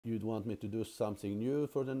you'd want me to do something new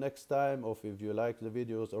for the next time, or if you like the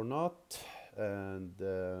videos or not. And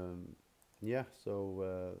yeah,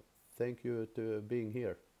 so thank you to being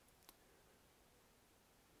here.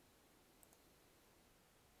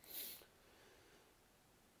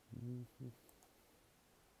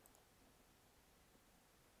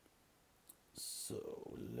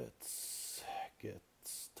 So let's get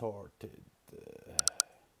started.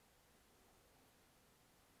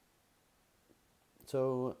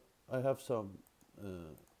 So I have uh,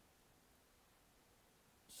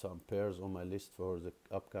 some pairs on my list for the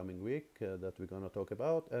upcoming week that we're gonna talk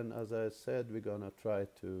about, and as I said, we're gonna try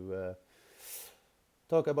to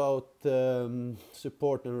talk about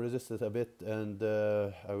support and resistance a bit, and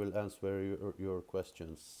I will answer your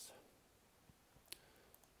questions.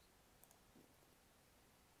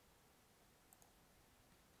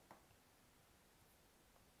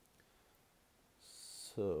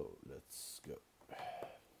 So let's go.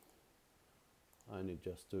 I need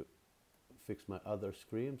just to fix my other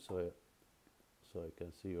screen so I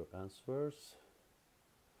can see your answers,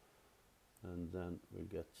 and then we'll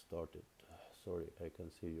get started. Sorry, I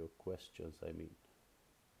can see your questions, I mean.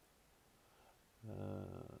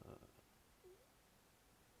 Uh,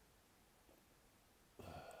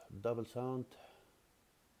 Double sound.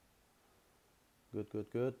 Good,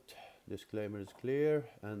 good, good. Disclaimer is clear,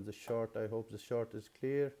 and the chart, I hope the chart is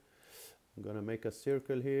clear. I'm gonna make a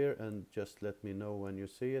circle here and just let me know when you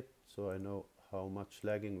see it so I know how much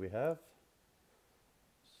lagging we have.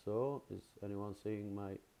 So, is anyone seeing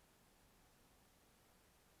my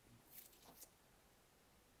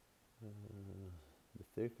the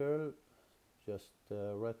circle? Just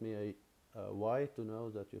write me a Y to know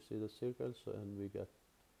that you see the circle, so and we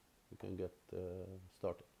can get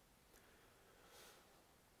started.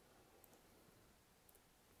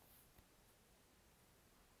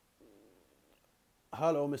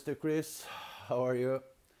 Hello, Mr. Chris. How are you?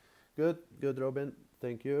 Good, good, Robin.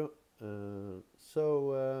 Thank you.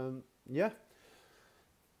 Yeah,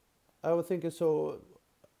 I was thinking to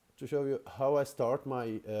show you how I start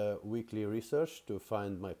my weekly research to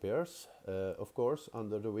find my pairs. Of course,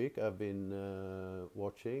 under the week I've been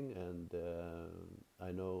watching, and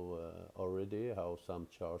I know already how some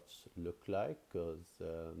charts look like because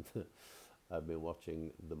I've been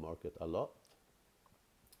watching the market a lot.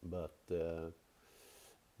 But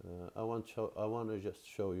I want to just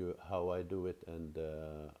show you how I do it, and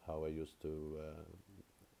how I used to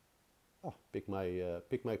pick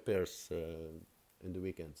my pairs in the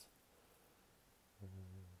weekends.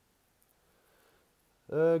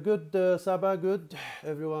 Good, Saba. Good.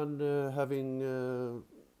 Everyone having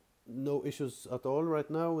no issues at all right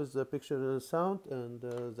now with the picture and sound, and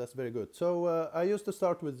that's very good. So I used to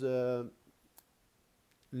start with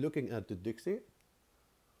looking at the Dixie,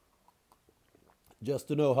 just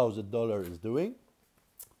to know how the dollar is doing.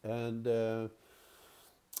 And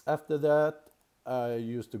after that, I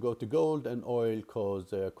used to go to gold and oil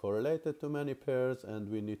because they are correlated to many pairs, and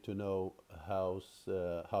we need to know how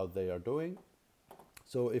they are doing.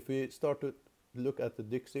 So if we start to look at the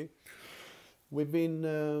Dixie, we've been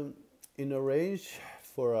in a range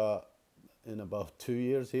for in about 2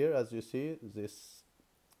 years here, as you see this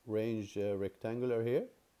range rectangular here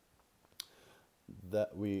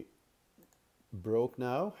that we broke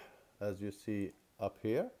now, as you see up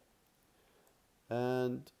here.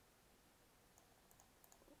 And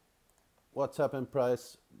what's happened?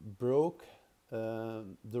 Price broke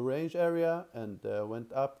the range area and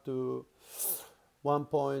went up to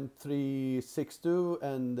 1.362,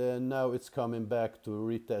 and now it's coming back to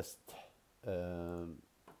retest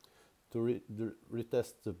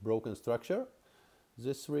retest the broken structure.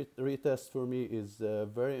 This retest for me is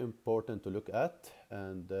very important to look at,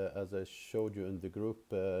 and as I showed you in the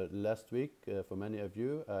group last week, for many of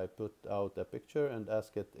you, I put out a picture and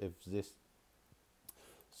asked it if this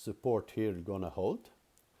support here is gonna hold.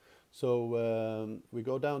 So we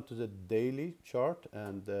go down to the daily chart,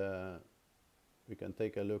 and we can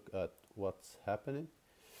take a look at what's happening.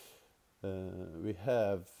 We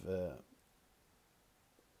have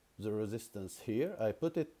the resistance here. I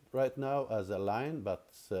put it right now as a line,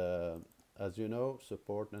 but as you know,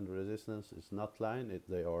 support and resistance is not line,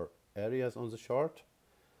 they are areas on the chart,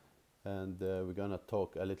 and we're gonna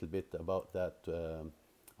talk a little bit about that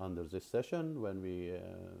under this session when we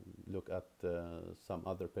look at some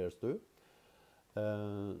other pairs too.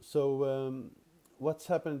 What's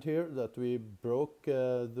happened here, that we broke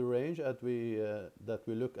the range that we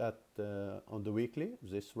look at on the weekly,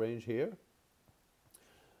 this range here.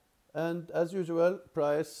 And as usual,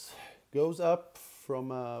 price goes up from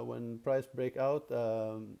when price break out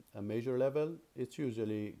a major level. It's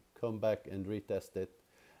usually come back and retest it,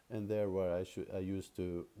 and there where I used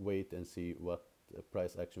to wait and see what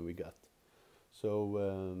price action we got. So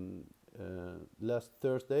last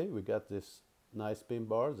Thursday we got this nice pin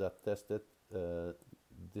bar that tested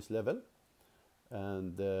this level,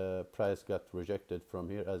 and the price got rejected from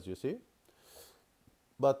here, as you see.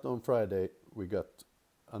 But on Friday we got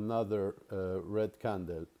another red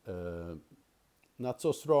candle, not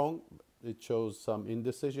so strong. It shows some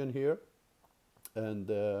indecision here, and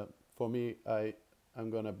for me, I'm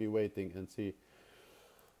gonna be waiting and see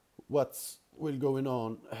what's will going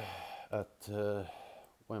on at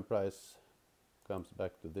when price comes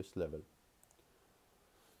back to this level.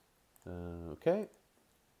 Okay,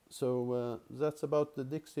 so that's about the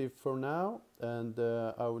Dixie for now, and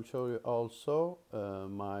I will show you also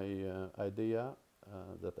my idea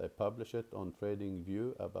that I published it on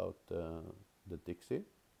TradingView about the Dixie.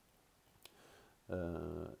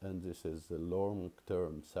 And this is a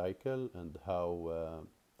long-term cycle, and how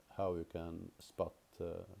you can spot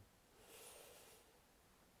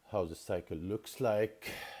how the cycle looks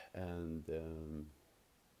like, and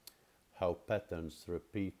how patterns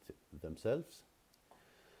repeat themselves.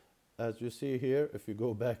 As you see here, if you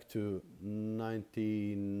go back to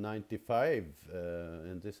 1995,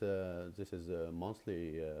 and this is a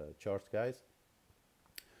monthly chart, guys,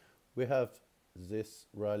 we have this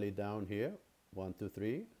rally down here, 1, 2,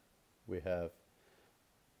 3. We have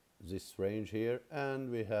this range here, and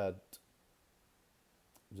we had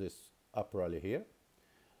this up rally here.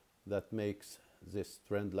 That makes this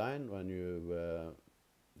trend line. When you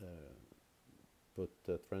put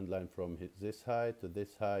the trend line from this high to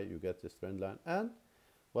this high, you get this trend line. And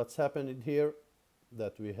what's happening here,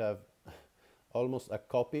 that we have almost a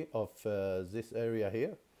copy of this area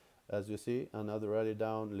here. As you see, another rally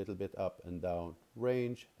down, a little bit up and down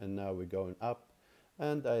range, and now we're going up.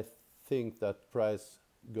 And I think that price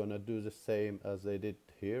gonna do the same as they did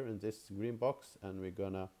here in this green box, and we're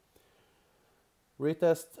gonna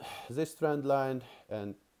retest this trend line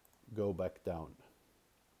and go back down.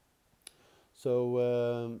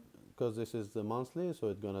 So because this is the monthly, so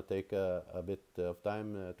it's gonna take a bit of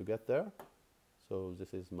time to get there. So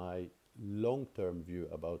this is my long-term view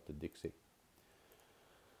about the Dixie.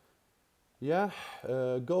 Yeah,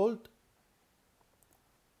 gold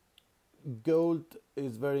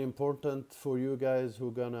is very important for you guys who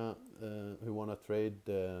wanna trade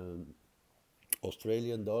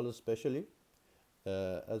Australian dollars, especially.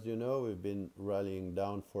 As you know, we've been rallying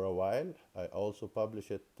down for a while. I also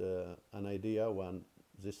published an idea when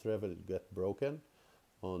this level get broken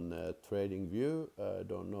on TradingView. I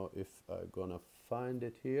don't know if I'm gonna find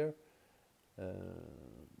it here.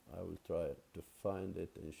 I will try to find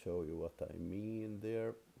it and show you what I mean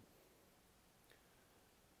there.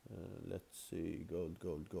 Let's see, gold.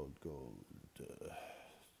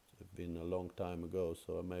 It's been a long time ago,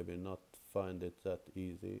 so I maybe not find it that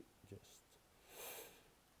easy. Just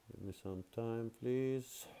give me some time,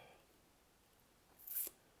 please.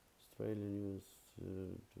 Australian news.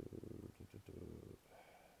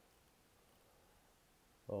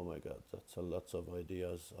 Oh my God, that's a lots of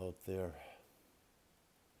ideas out there.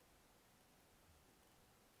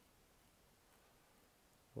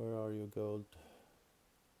 Where are you, gold?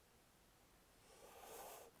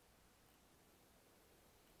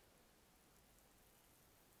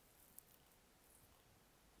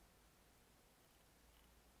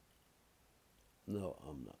 No,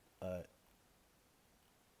 I'm not.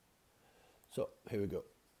 So here we go.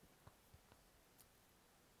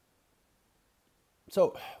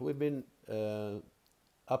 So we've been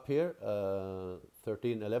up here,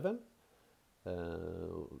 1311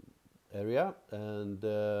 area, and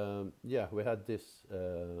yeah, we had this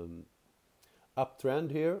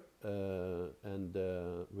uptrend here, and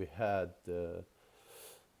we had the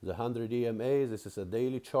 100 EMA. This is a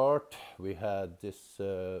daily chart. We had this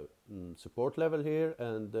support level here,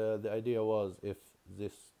 and the idea was, if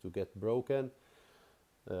this to get broken,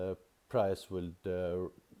 price will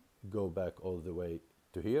go back all the way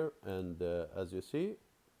to here. And as you see,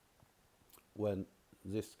 when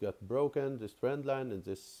this got broken, this trend line and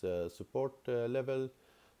this support level,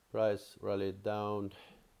 price rallied down,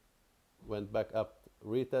 went back up,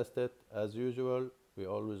 retested. As usual, we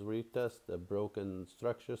always retest a broken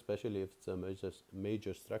structure, especially if it's a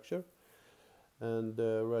major structure, and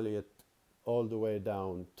rally it all the way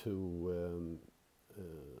down to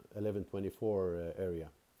 1124 area.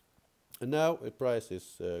 And now the price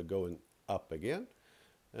is going up again,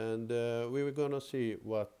 and we were gonna see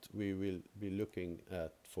what we will be looking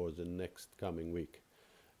at for the next coming week.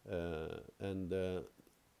 And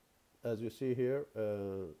as you see here,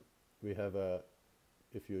 we have a,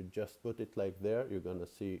 if you just put it like there, you're gonna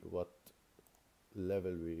see what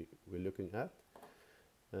level we're looking at.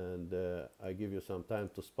 And I give you some time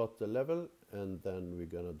to spot the level, and then we're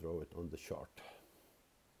gonna draw it on the chart.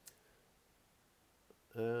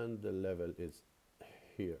 And the level is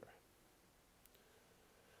here.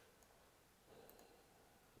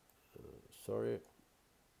 Sorry,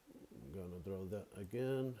 I'm gonna draw that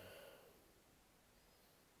again.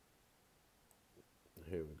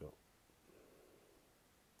 Here we go.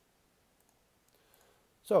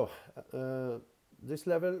 So this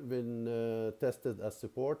level been tested as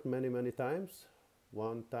support many times.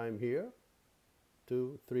 One time here,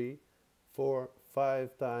 2, 3, 4,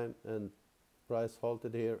 5 times, and price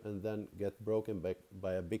halted here and then get broken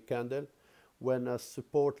by a big candle. When a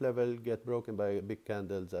support level get broken by a big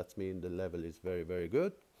candle, that means the level is very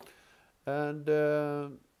good. And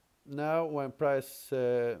now when price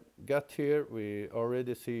got here, we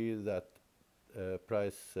already see that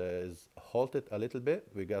price is halted a little bit.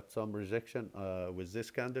 We got some rejection with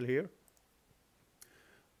this candle here,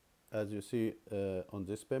 as you see on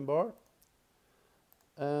this pin bar.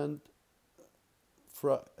 And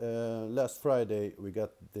last Friday we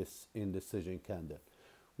got this indecision candle.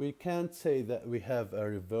 We can't say that we have a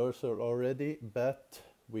reversal already, but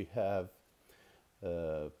we have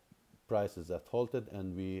prices that halted,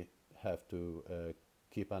 and we have to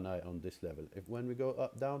keep an eye on this level. When we go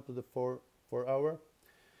up down to the 4 hour,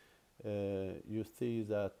 you see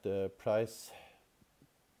that price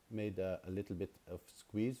made a little bit of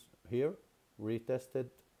squeeze here, retested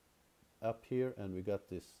up here, and we got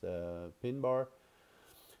this pin bar,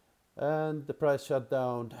 and the price shut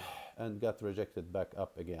down and got rejected back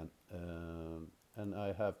up again. And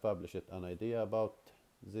I have published an idea about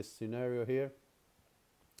this scenario here,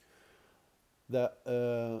 that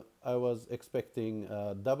I was expecting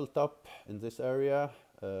a double top in this area,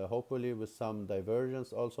 hopefully with some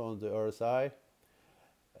divergence also on the RSI,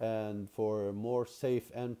 and for more safe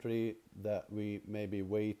entry that we maybe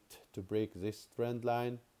wait to break this trend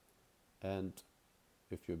line. And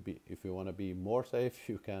if you want to be more safe,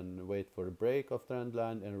 you can wait for a break of trend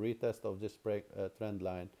line and retest of this break trend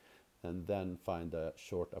line, and then find a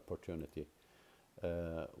short opportunity.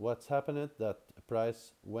 What's happened that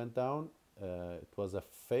price went down. It was a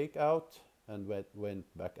fake out and went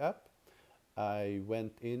back up. I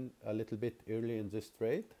went in a little bit early in this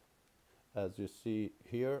trade. As you see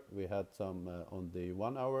here, we had some on the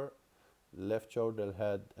 1 hour, left shoulder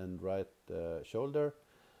head and right shoulder.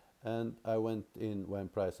 And I went in when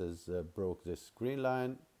prices broke this green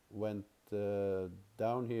line, went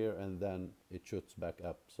down here, and then it shoots back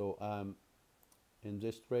up. So I'm in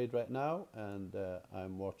this trade right now, and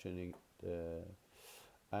I'm watching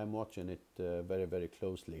it very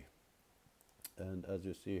closely. And as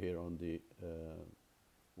you see here on the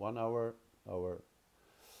 1 hour, our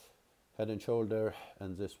head and shoulder,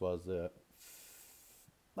 and this was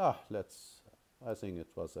I think it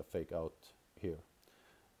was a fake out here.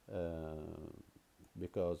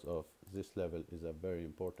 Because of this level is a very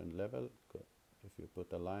important level. If you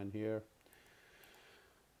put a line here,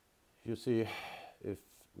 you see if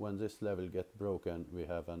when this level gets broken, we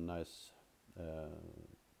have a nice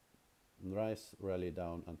rally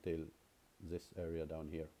down until this area down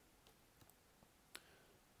here.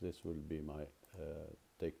 This will be my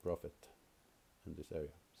take profit in this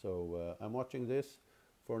area. So I'm watching this.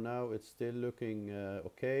 For now it's still looking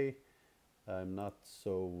okay. I'm not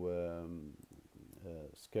so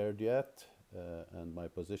scared yet, and my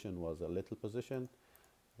position was a little position,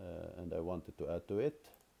 and I wanted to add to it.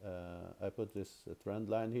 I put this trend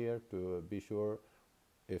line here to be sure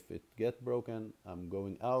if it gets broken, I'm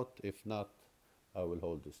going out. If not, I will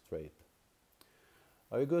hold this trade.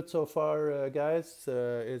 Are you good so far, guys?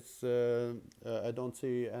 I don't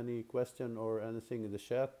see any question or anything in the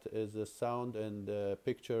chat. Is the sound and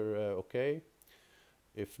picture okay?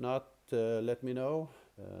 If not, let me know,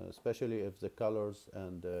 especially if the colors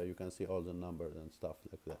and you can see all the numbers and stuff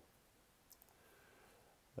like that.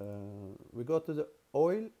 We go to the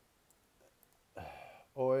oil.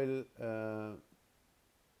 Oil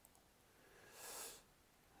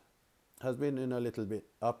has been in a little bit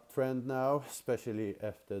uptrend now, especially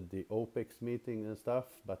after the OPEC meeting and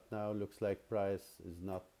stuff, but now looks like price is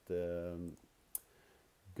not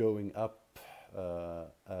going up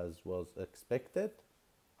as was expected.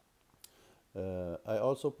 I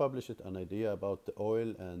also published an idea about the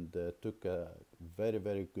oil and took a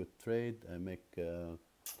very good trade. I make a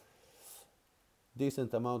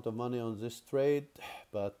decent amount of money on this trade,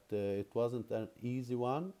 but it wasn't an easy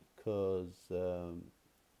one, because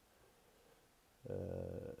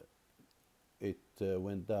it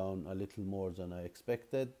went down a little more than I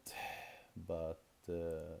expected, but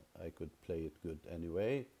I could play it good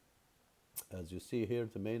anyway. As you see here,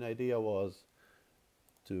 the main idea was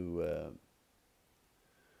to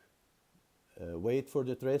wait for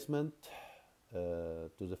the tracement to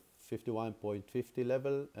the 51.50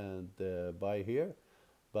 level and buy here,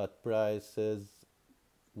 but prices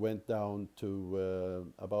went down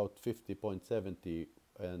to about 50.70,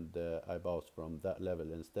 and I bought from that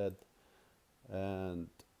level instead, and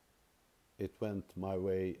it went my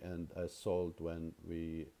way and I sold when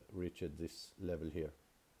we reached this level here.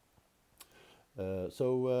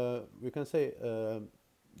 So we can say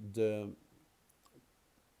the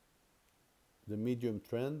medium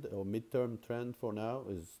trend or midterm trend for now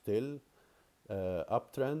is still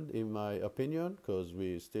uptrend in my opinion, because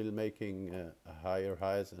we're still making higher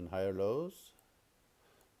highs and higher lows.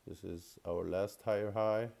 This is our last higher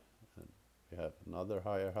high, and we have another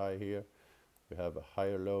higher high here, we have a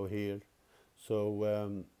higher low here.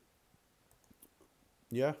 So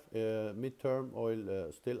yeah, midterm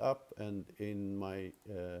oil still up, and in my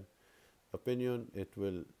opinion it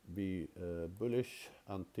will be bullish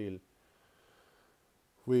until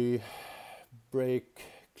we break,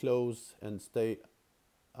 close and stay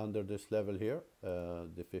under this level here,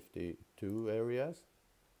 the 52 areas.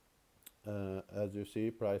 As you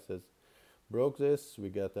see, prices broke this, we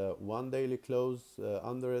got a one daily close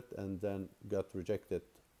under it, and then got rejected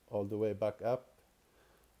all the way back up,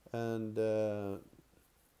 and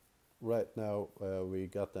right now we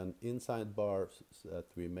got an inside bar that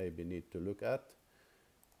we maybe need to look at,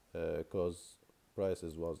 because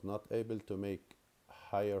prices was not able to make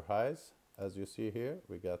higher highs. As you see here,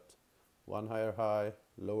 we got one higher high,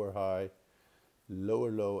 lower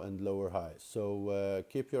low and lower high. So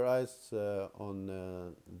keep your eyes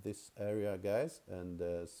on this area, guys, and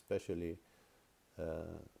especially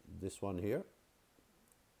this one here.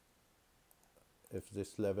 If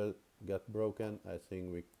this level got broken, I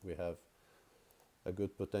think we have a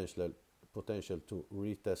good potential to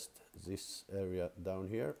retest this area down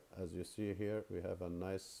here. As you see here, we have a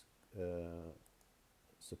nice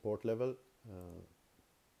support level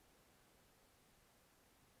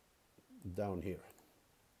down here.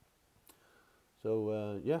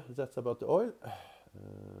 So yeah, that's about the oil.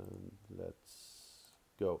 Let's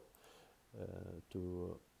go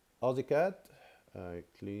to Aussie CAD. I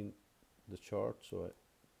clean the chart so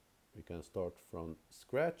we can start from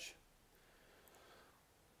scratch,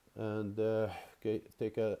 and okay,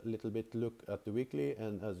 take a little bit look at the weekly.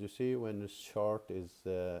 And as you see, when the chart is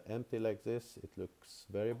empty like this, it looks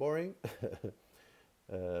very boring.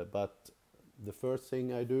 But the first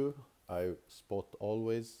thing I do, I spot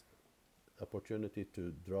always opportunity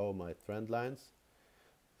to draw my trend lines,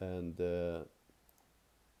 and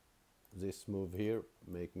this move here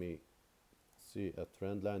make me see a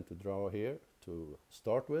trend line to draw here to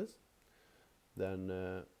start with. Then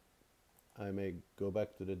I may go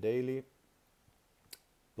back to the daily,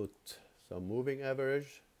 put some moving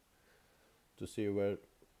average to see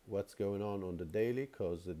what's going on the daily,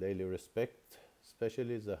 because the daily respect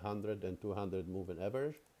especially the 100 and 200 moving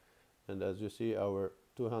average. And as you see, our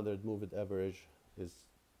 200 moving average is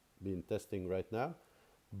being testing right now,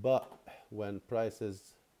 but when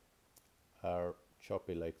prices are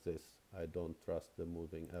choppy like this, I don't trust the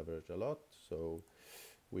moving average a lot, so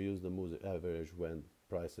we use the moving average when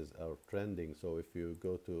prices are trending. So if you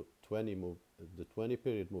go to the 20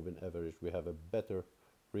 period moving average, we have a better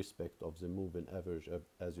respect of the moving average,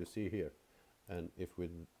 as you see here. And if we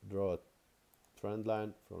draw a trend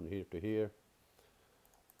line from here to here,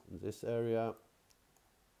 in this area,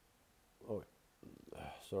 oh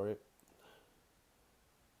sorry,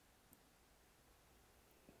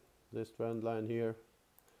 this trend line here,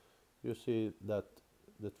 you see that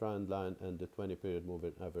the trend line and the 20 period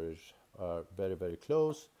moving average are very, very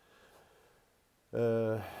close.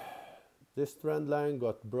 This trend line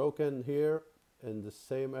got broken here in the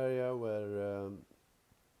same area where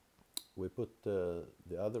we put the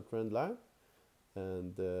other trend line,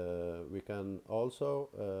 and we can also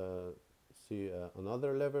see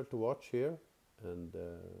another level to watch here, and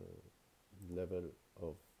level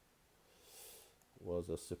of was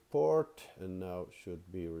a support and now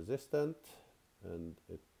should be resistant, and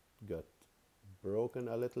it got broken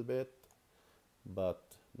a little bit, but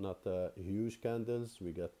not huge candles.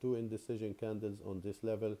 We got two indecision candles on this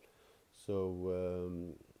level,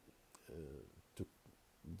 so to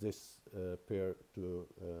this pair to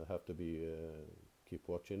have to be keep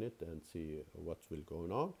watching it and see what's will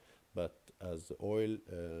going on. But as oil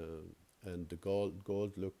and the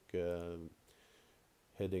gold look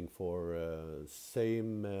heading for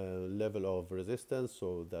same level of resistance,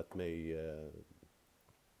 so that may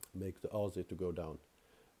make the Aussie to go down.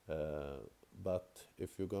 But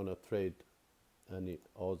if you're gonna trade any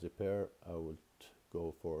Aussie pair, I would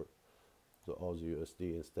go for the Aussie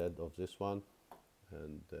USD instead of this one,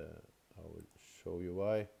 and I will show you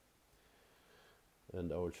why,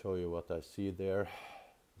 and I will show you what I see there.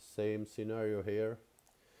 Same scenario here.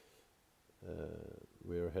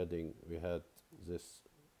 We had this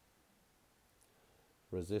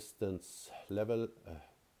resistance level,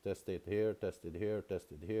 tested here, tested here,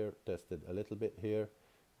 tested here, tested a little bit here,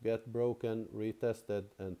 get broken, retested,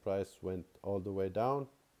 and price went all the way down,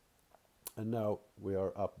 and now we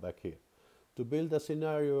are up back here. To build a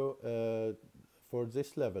scenario for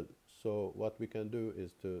this level, so what we can do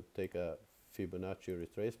is to take a Fibonacci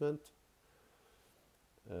retracement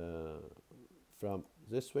from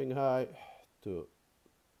this swing high to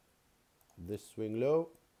this swing low,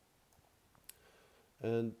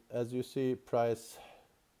 and as you see, price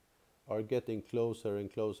are getting closer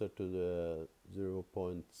and closer to the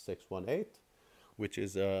 0.618, which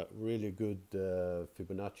is a really good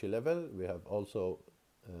Fibonacci level. We have also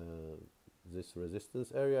this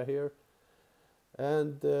resistance area here,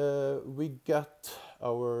 and we got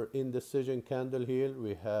our indecision candle here.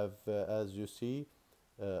 We have, as you see,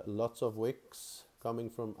 lots of wicks coming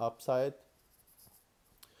from upside,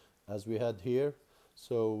 as we had here.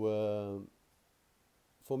 So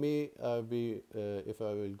for me, if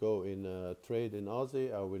I will go in a trade in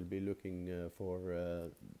Aussie, I will be looking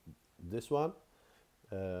for this one.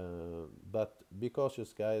 But be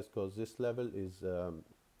cautious, guys, because this level is,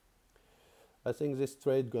 I think this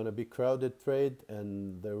trade gonna be crowded trade,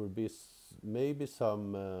 and there will be maybe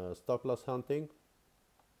some stop loss hunting,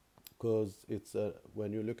 because it's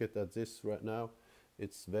when you look at this right now,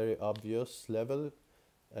 it's very obvious level,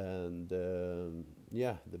 and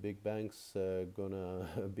yeah, the big banks gonna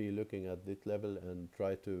be looking at this level and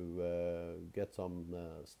try to get some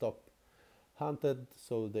stop hunted,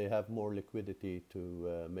 so they have more liquidity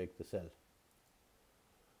to make the sell.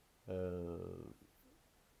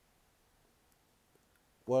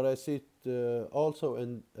 What I see also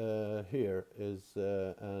in here is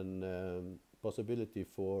an possibility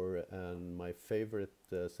for my favorite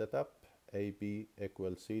setup, AB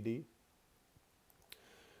equals CD.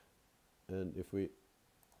 And if we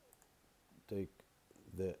take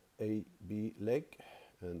the AB leg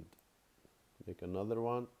and make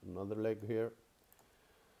another leg here,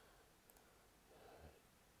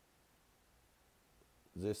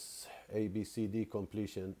 this ABCD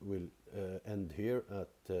completion will end here at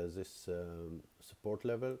this support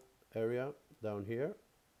level area down here.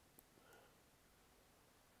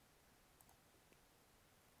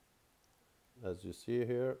 As you see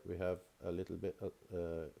here, we have a little bit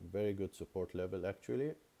very good support level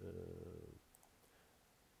actually.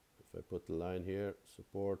 If I put the line here,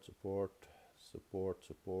 support, support, support,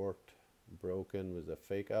 support, broken with a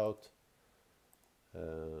fake out.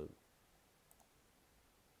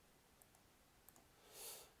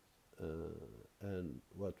 And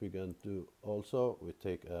what we're going to do also, we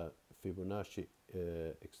take a Fibonacci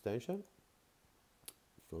extension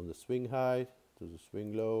from the swing high to the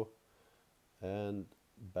swing low and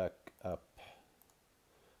back up,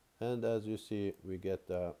 and as you see, we get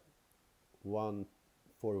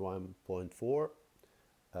 141.4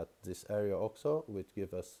 at this area also, which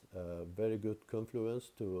gives us a very good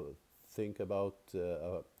confluence to think about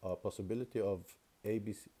a possibility of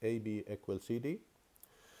AB equals CD.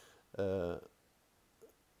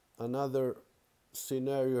 Another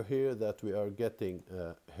scenario here that we are getting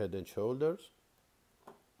head and shoulders,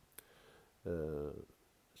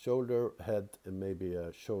 shoulder, head, and maybe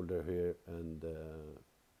a shoulder here and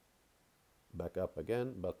back up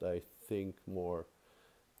again, but I think more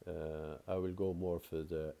I will go more for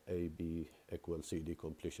the AB equals CD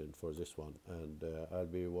completion for this one, and I'll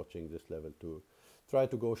be watching this level to try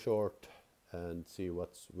to go short and see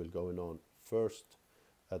what's will going on first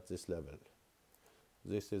at this level.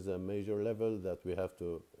 This is a major level that we have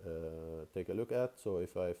to take a look at, so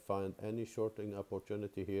if I find any shorting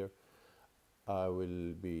opportunity here, I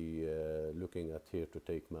will be looking at here to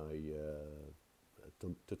take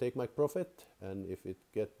my profit, and if it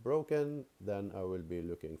get broken, then I will be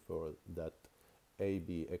looking for that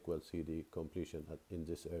AB equals CD completion in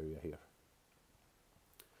this area here.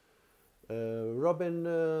 Robin,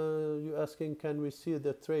 you asking, can we see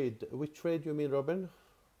the trade? Which trade you mean, Robin?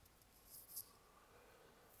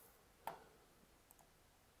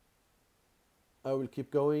 I will keep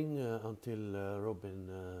going until Robin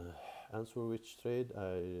answer which trade.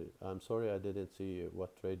 I'm sorry, I didn't see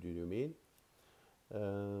what trade do you mean.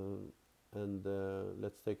 And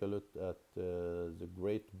let's take a look at the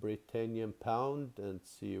Great Britannian pound and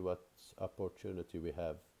see what opportunity we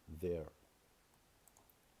have there.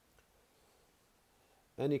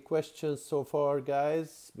 Any questions so far,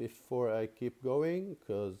 guys, before I keep going?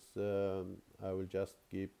 Because I will just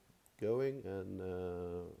keep going and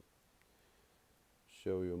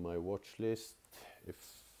show you my watch list. If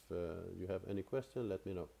you have any question, let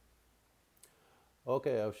me know.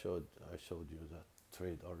 Okay, I showed you that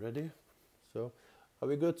trade already. So, are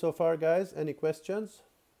we good so far, guys? Any questions?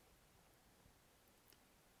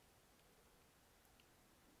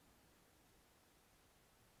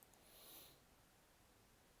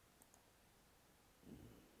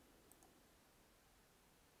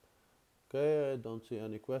 Okay, I don't see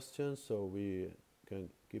any questions, so we can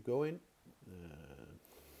keep going. Uh,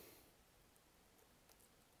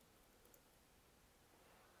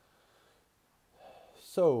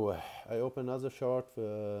 So I open another chart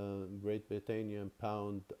for Great Britannian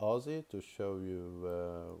pound Aussie to show you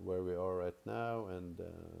where we are right now and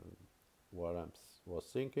what I was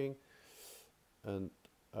thinking, and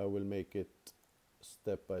I will make it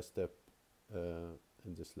step by step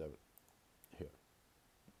in this level here.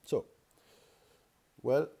 So,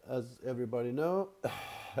 well, as everybody know,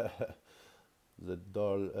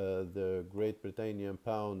 the Great Britannian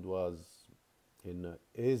pound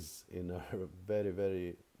is in a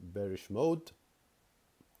very bearish mode,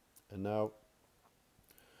 and now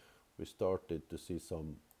we started to see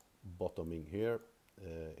some bottoming here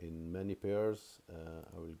in many pairs.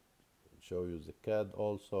 I will show you the CAD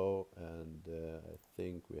also, and I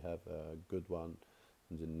think we have a good one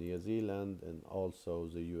in the New Zealand and also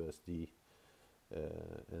the USD,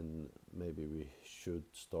 and maybe we should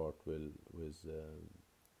start with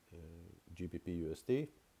GBP USD.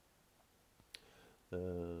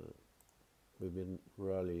 We've been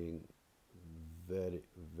rallying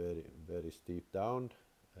very steep down.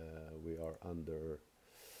 We are under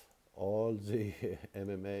all the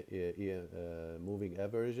MMA moving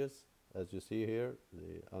averages, as you see here,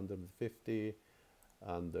 under the 50,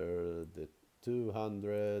 under the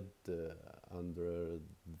 200, under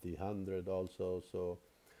the 100 also. So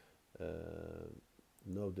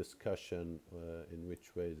no discussion in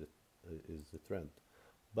which way is the trend.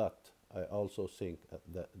 But I also think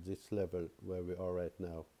that this level where we are right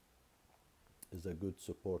now is a good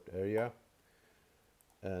support area,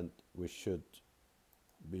 and we should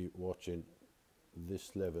be watching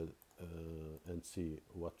this level and see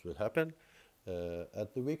what will happen.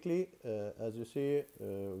 At the weekly, as you see,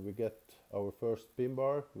 we get our first pin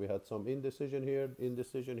bar. We had some indecision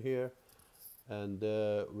here, and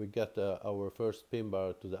we get our first pin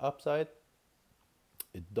bar to the upside.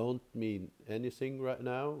 It don't mean anything right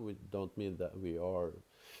now. We don't mean that we are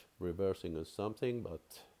reversing or something, but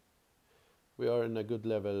we are in a good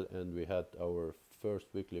level, and we had our first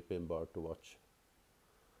weekly pin bar to watch.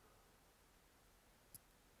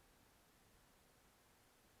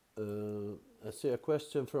 I see a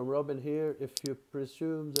question from Robin here. If you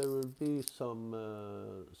presume there will be some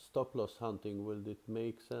stop loss hunting, will it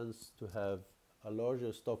make sense to have a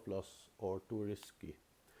larger stop loss or too risky?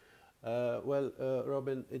 Well,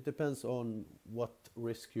 Robin, it depends on what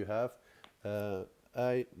risk you have.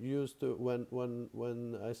 I used to,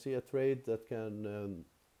 when I see a trade that can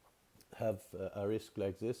have a risk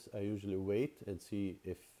like this, I usually wait and see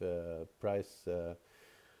if price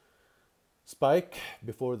spike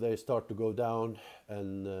before they start to go down,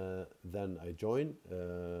 and then I join.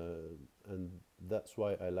 And that's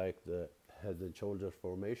why I like the head and shoulders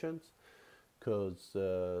formations, because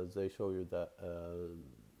they show you that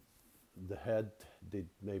the head did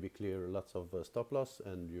maybe clear lots of stop loss,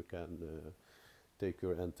 and you can take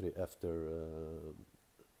your entry after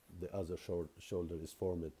the other shoulder is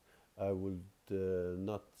formed. I would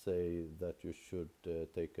not say that you should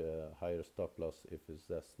take a higher stop loss if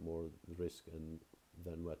that's more risk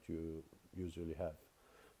than what you usually have.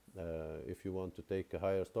 If you want to take a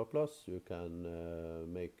higher stop loss, you can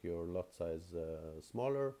make your lot size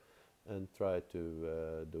smaller and try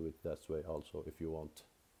to do it that way also if you want.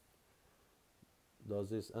 Does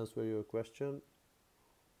this answer your question?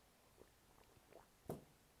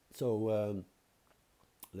 So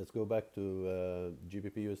let's go back to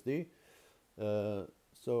GBP USD.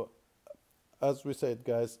 So as we said,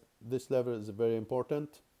 guys, this level is very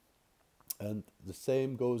important, and the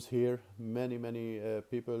same goes here. Many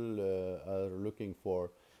people are looking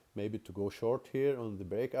for maybe to go short here on the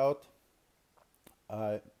breakout.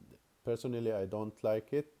 Personally, I don't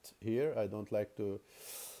like it here. I don't like to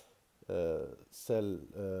sell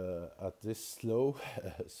at this low.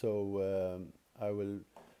 So I will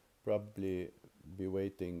probably be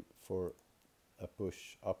waiting for a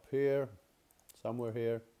push up here, somewhere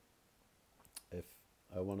here, if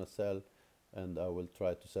I want to sell, and I will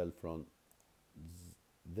try to sell from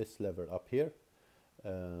this level up here.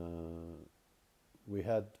 we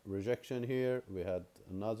had rejection here, we had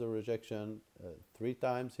another rejection 3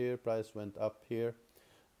 times here, price went up here,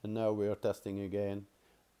 and now we are testing again.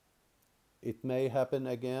 It may happen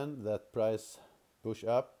again that price push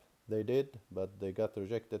up. They did, but they got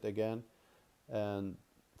rejected again, and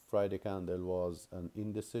Friday candle was an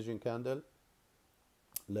indecision candle.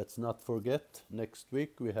 Let's not forget, next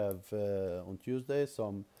week we have on Tuesday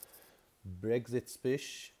some Brexit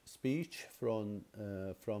speech from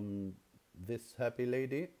this happy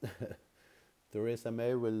lady. Theresa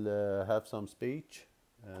May will have some speech,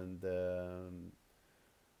 and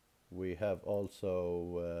we have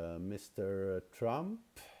also Mr. Trump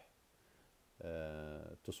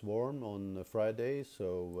to swarm on Friday,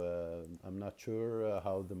 so I'm not sure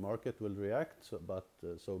how the market will react,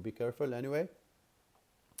 so be careful anyway.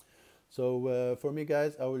 So for me,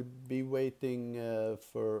 guys, I will be waiting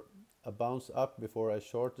for a bounce up before I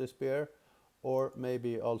short this pair, or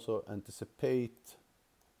maybe also anticipate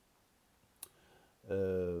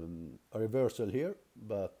a reversal here,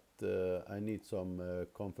 but I need some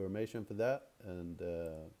confirmation for that, and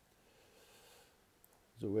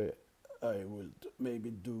the way I will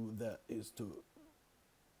maybe do that is to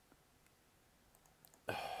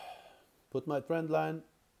put my trend line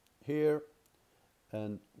here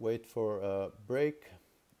and wait for a break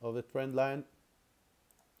of the trend line,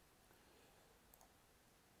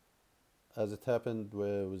 as it happened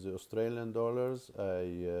with the Australian dollars.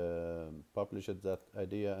 I published that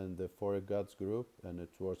idea in the Forex Gods group, and it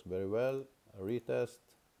works very well. A retest,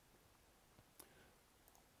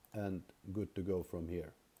 and good to go from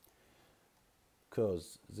here,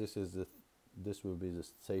 because this will be the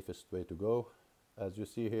safest way to go. As you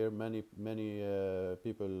see here, many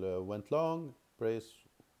people went long, price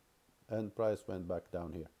went back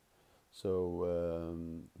down here. So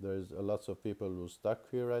there's lots of people who stuck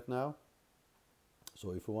here right now.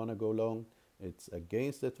 So if you want to go long, it's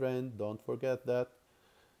against the trend. Don't forget that.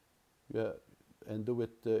 Yeah, and do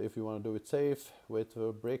it if you want to do it safe. Wait for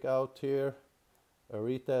a breakout here, a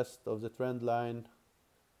retest of the trend line,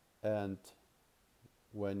 and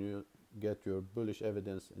when you get your bullish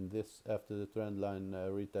evidence in this after the trend line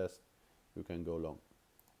retest, you can go long.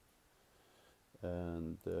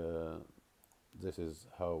 And this is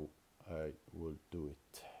how I will do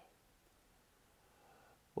it.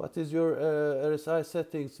 What is your RSI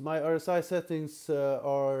settings? My RSI settings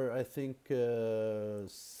are, I think,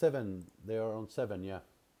 7. They are on 7, yeah.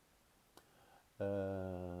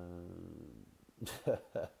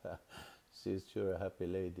 She's sure a happy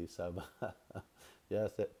lady, Saba.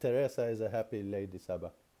 Yes, Teresa is a happy lady,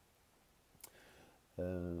 Saba.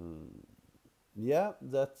 Yeah,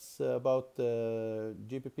 that's about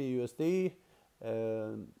GBP USD.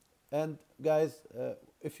 And guys,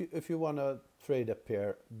 if you want to trade a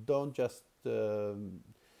pair, don't just trade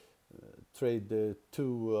the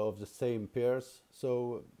two of the same pairs.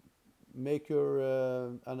 So make your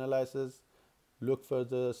analysis, look for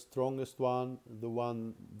the strongest one, the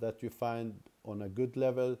one that you find on a good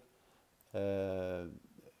level,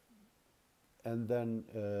 and then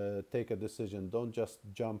take a decision. Don't just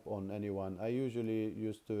jump on anyone. I usually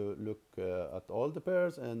used to look at all the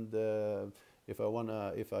pairs, and if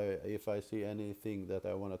I see anything that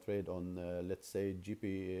I wanna trade on, let's say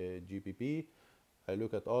GBP, I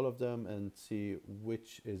look at all of them and see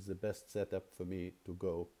which is the best setup for me to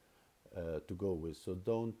go with. So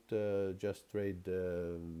don't just trade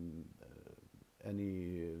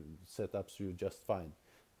any setups you just find.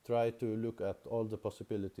 Try to look at all the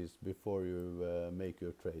possibilities before you make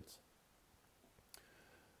your trades.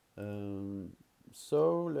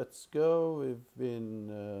 So let's go. We've been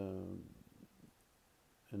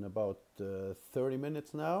in about 30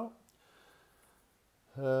 minutes now,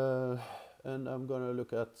 and I'm gonna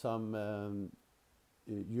look at some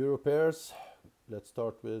euro pairs. Let's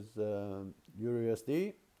start with Euro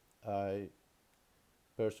USD. I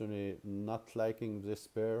personally not liking this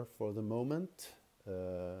pair for the moment,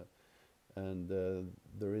 and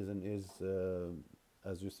the reason is,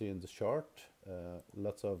 as you see in the chart,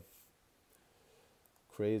 lots of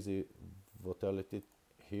crazy volatility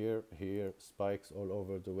here, spikes all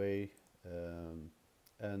over the way,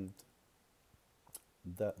 and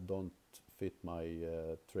that don't fit my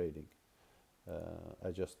trading.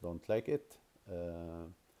 I just don't like it,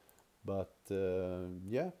 but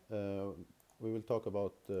yeah, we will talk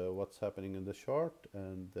about what's happening in the chart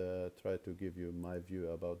and try to give you my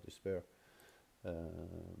view about this pair.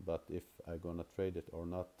 But if I'm gonna trade it or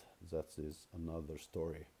not, that is another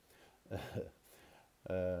story.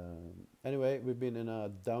 Anyway, we've been in a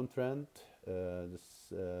downtrend,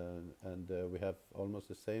 and we have almost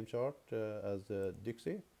the same chart as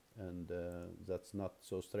Dixie. and that's not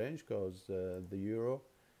so strange because the euro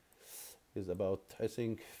is about, I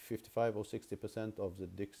think, 55 or 60% of the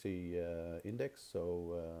Dixie index.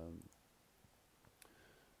 So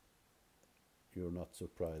you're not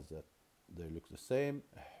surprised that they look the same.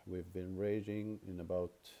 We've been raging in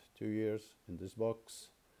about 2 years in this box.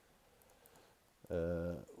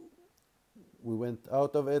 We went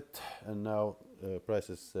out of it, and now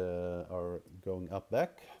prices are going up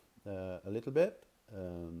back a little bit.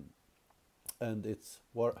 And it's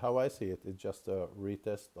how I see it, it's just a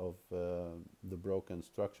retest of the broken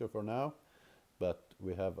structure for now. But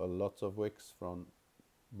we have a lots of wicks from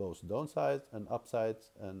both downsides and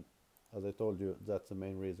upsides, and as I told you, that's the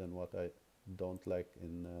main reason what I don't like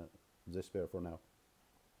in this pair for now.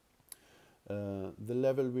 The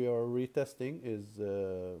level we are retesting is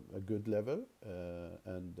a good level,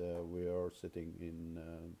 and we are sitting in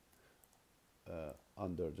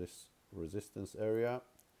under this resistance area.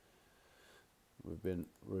 We've been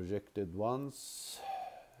rejected once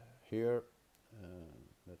here.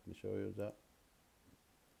 Let me show you that.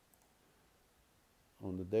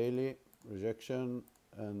 On the daily rejection,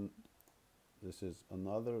 and this is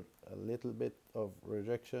another a little bit of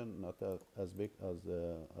rejection, not as big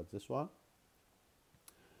as this one.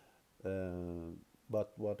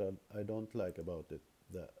 But what I don't like about it,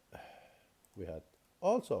 that we had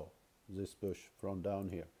also this push from down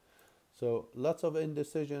here. So lots of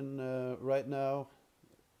indecision right now.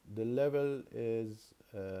 The level is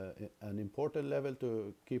an important level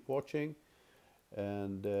to keep watching,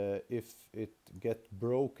 and if it gets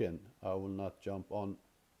broken, I will not jump on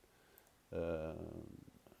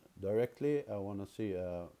directly. I want to see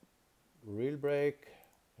a real break,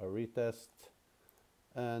 a retest,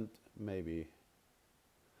 and maybe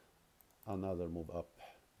another move up.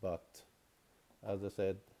 But as I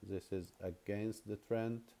said, this is against the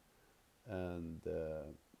trend, and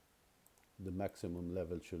the maximum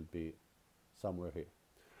level should be somewhere here.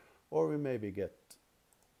 Or we maybe get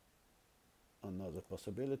another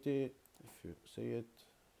possibility, if you see it.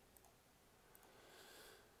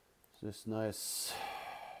 This nice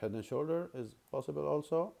head and shoulder is possible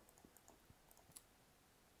also,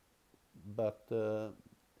 but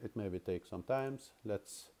it maybe takes some time.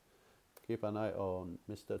 Let's keep an eye on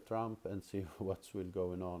Mr. Trump and see what's will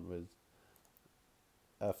going on with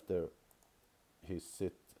after he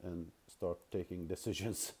sit and start taking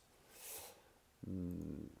decisions.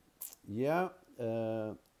 Yeah,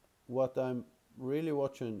 what I'm really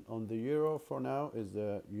watching on the euro for now is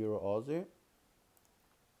the euro Aussie.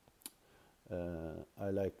 I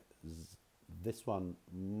like this one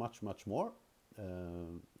much more.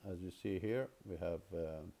 As you see here, we have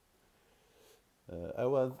I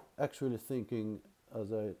was actually thinking,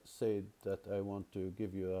 as I said, that I want to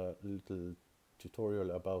give you a little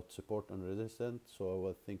tutorial about support and resistance. So I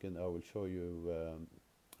was thinking I will show you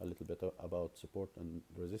a little bit about support and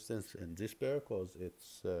resistance in this pair, because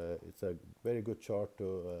it's a very good chart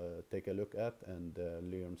to take a look at and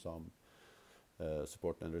learn some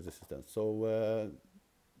support and resistance. So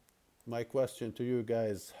my question to you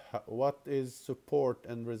guys, what is support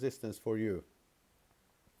and resistance for you?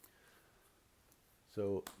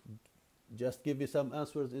 So just give me some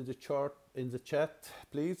answers in the chart, in the chat,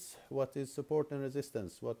 please. What is support and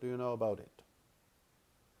resistance? What do you know about it?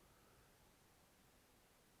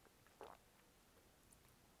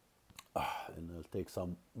 And I'll take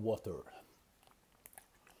some water.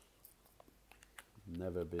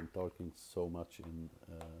 Never been talking so much in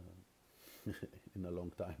in a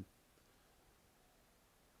long time.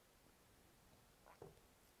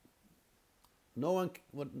 No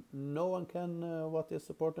one can. What is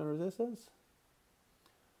support and resistance?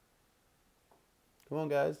 Come on,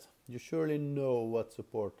 guys. You surely know what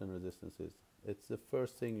support and resistance is. It's the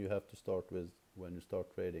first thing you have to start with when you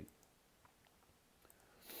start trading,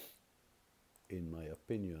 in my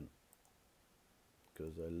opinion,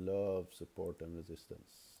 because I love support and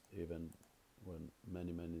resistance, even when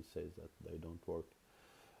many say that they don't work.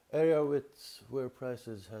 Area with where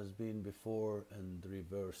prices has been before and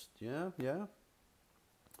reversed, yeah.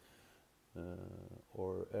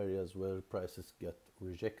 Or areas where prices get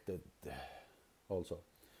rejected also.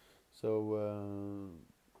 So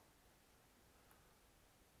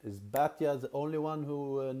is Batya the only one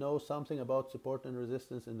who knows something about support and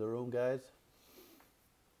resistance in the room, guys?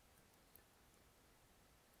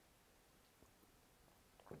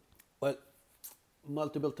 Well,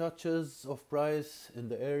 multiple touches of price in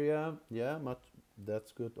the area, yeah,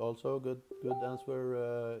 that's good also. Good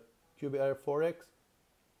answer, QBR Forex.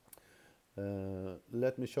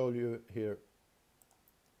 Let me show you here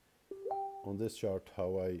on this chart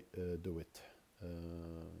how I do it.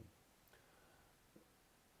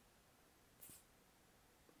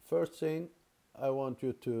 first thing, I want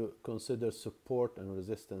you to consider support and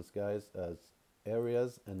resistance, guys, as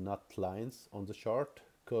areas and not lines on the chart,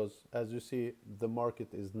 because as you see, the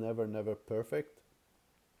market is never perfect.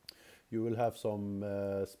 You will have some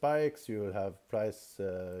spikes, you will have price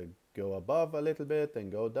go above a little bit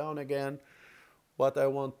and go down again. What I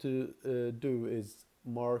want to do is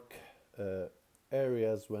mark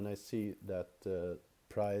areas when I see that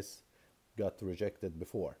price got rejected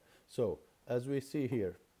before. So as we see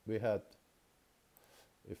here, we had,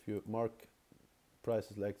 if you mark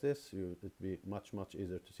prices like this, it'd be much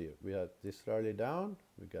easier to see. We had this rally down,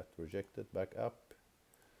 we got rejected, back up,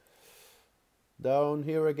 down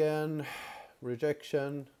here again,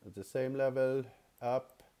 rejection at the same level,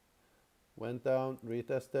 up, went down,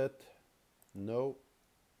 retested, no,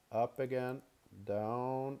 up again,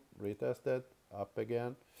 down, retested, up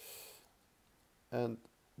again, and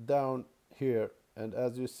down here. And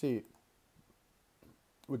as you see,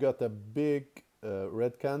 we got a big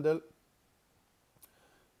red candle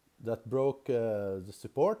that broke the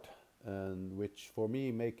support, and which for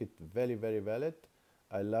me make it very valid.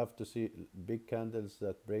 I love to see big candles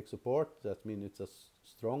that break support. That means it's a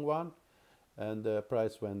strong one, and the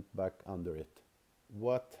price went back under it.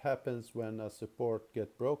 What happens when a support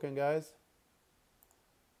get broken, guys?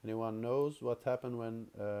 Anyone knows what happened when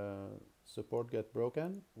support get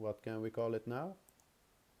broken? What can we call it now?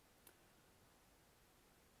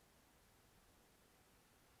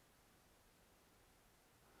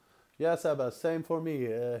 Yeah, Saba, same for me.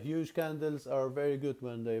 Huge candles are very good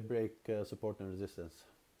when they break support and resistance.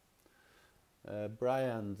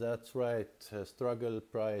 Brian, that's right. Struggle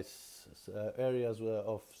price, areas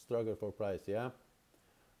of struggle for price, yeah?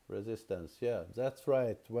 Resistance, yeah, that's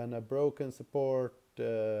right. When a broken support,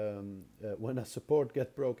 when a support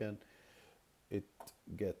get broken, it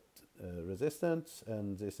get resistance,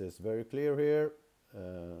 and this is very clear here.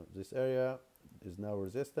 This area is now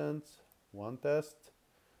resistance. One test.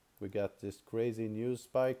 We got this crazy news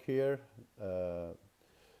spike here.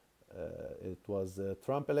 It was a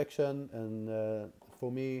Trump election, and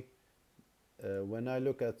for me, when I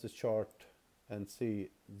look at the chart and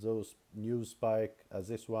see those news spike as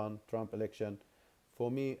this one, Trump election,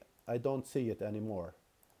 for me, I don't see it anymore.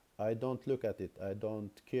 I don't look at it. I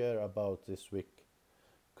don't care about this week,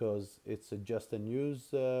 because it's just a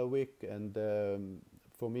news week, and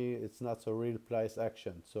for me, it's not a real price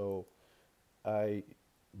action. So I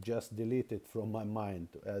just delete it from my mind.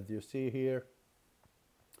 As you see here,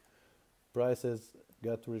 prices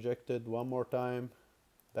got rejected one more time,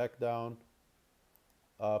 back down,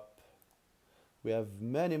 up. We have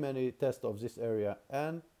many tests of this area,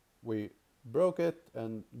 and we broke it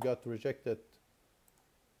and got rejected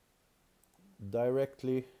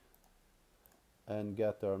directly and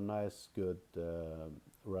got our nice good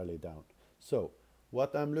rally down. So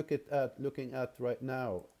what I'm looking at right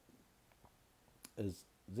now is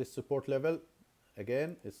this support level.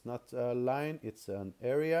 Again, it's not a line, it's an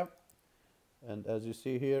area, and as you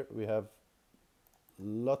see here, we have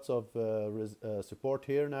lots of support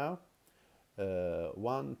here now.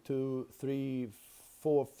 1, 2, 3,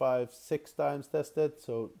 4, 5, 6 times tested,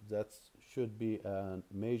 so that should be a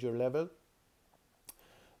major level.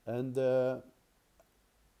 And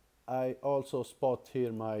I also spot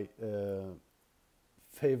here my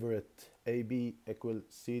favorite AB equal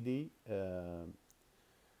CD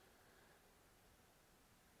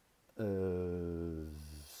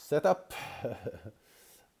setup.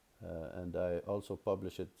 And I also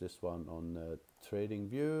published this one on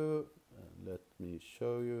TradingView. Let me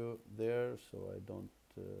show you there so I don't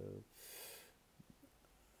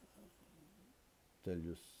tell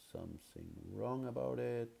you something wrong about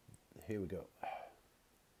it. Here we go.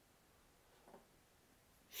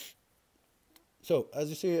 So as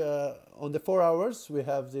you see on the 4 hours, we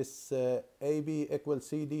have this AB equal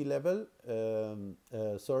CD level,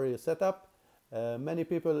 setup. Many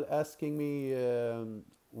people asking me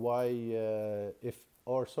why, if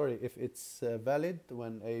it's valid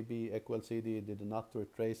when AB equal CD did not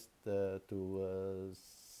retrace to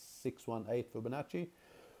 618 Fibonacci.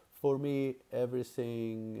 For me,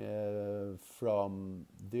 everything from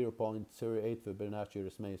 0.08 Fibonacci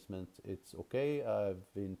retracement, it's okay.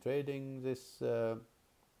 I've been trading this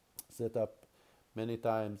setup many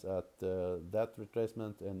times at that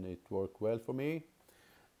retracement, and it worked well for me.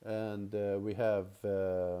 And we have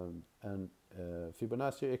an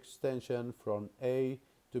Fibonacci extension from A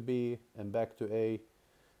to B and back to A,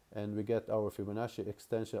 and we get our Fibonacci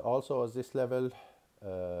extension also at this level,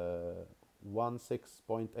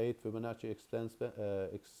 16.8 Fibonacci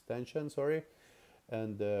extension, sorry.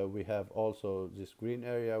 And we have also this green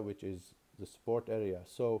area, which is the support area.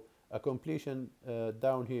 So a completion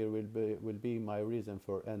down here will be my reason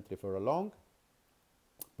for entry for a long.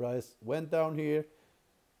 Price went down here,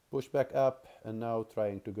 push back up, and now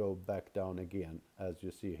trying to go back down again, as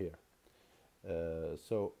you see here.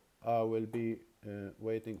 So I will be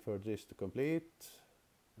waiting for this to complete,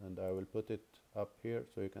 and I will put it up here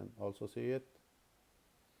so you can also see it.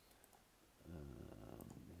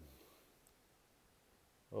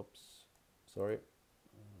 Oops, sorry,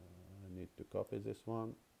 I need to copy this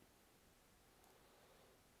one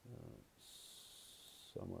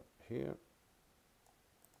somewhere here.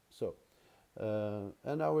 So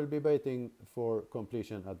and I will be waiting for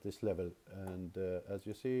completion at this level, and as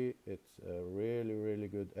you see, it's a really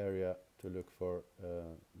good area to look for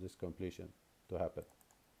this completion to happen.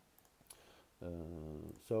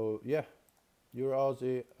 So yeah, Euro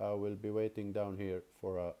Aussie, I will be waiting down here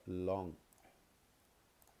for a long.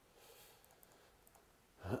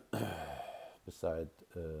 Beside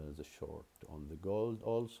the short on the gold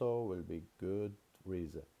also will be good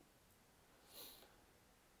reason.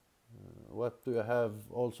 What do I have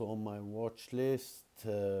also on my watch list?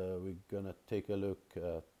 We're gonna take a look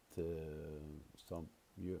at some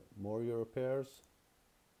more Euro pairs.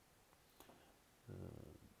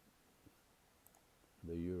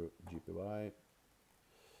 The Euro GPY,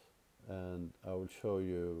 and I will show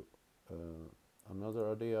you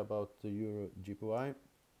another idea about the Euro GPY.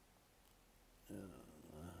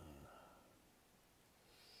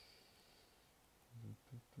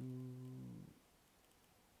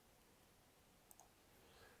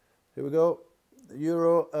 Here we go.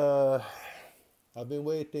 Euro. I've been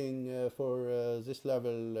waiting for this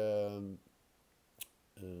level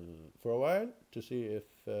for a while to see if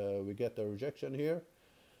we get a rejection here,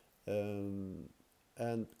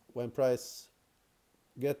 and when price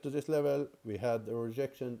get to this level, we had a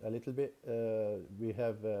rejection a little bit.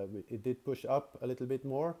 It did push up a little bit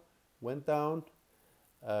more, went down.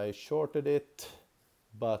 I shorted it,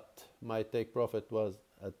 but my take profit was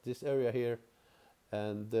at this area here,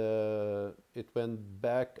 and it went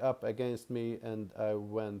back up against me, and I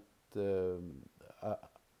went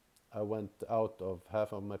out of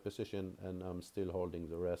half of my position, and I'm still holding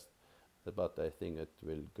the rest, but I think it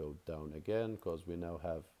will go down again because we now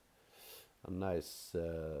have a nice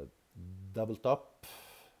double top,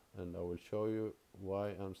 and I will show you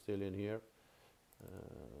why I'm still in here.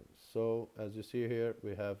 So as you see here,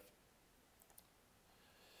 we have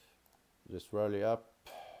this rally up,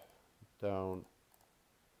 down,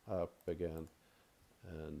 up again,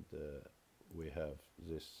 and we have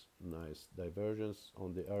this nice divergence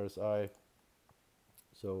on the RSI.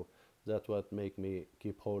 So that's what make me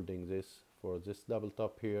keep holding this for this double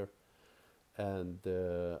top here, and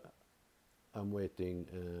I'm waiting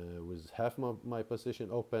with half my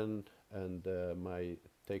position open, and my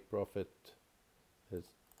take profit is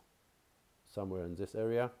somewhere in this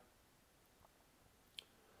area.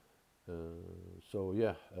 So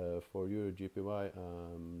yeah, for Euro GPY,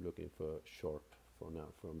 I'm looking for short for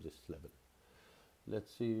now from this level.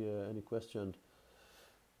 Let's see any question.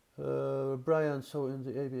 Brian, so in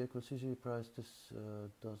the AB equals CC price, this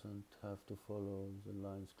doesn't have to follow the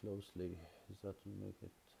lines closely. Is that to make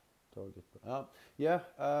it target? Yeah,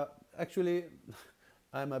 actually,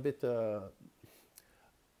 I'm a bit.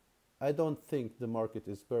 I don't think the market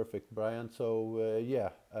is perfect, Brian. So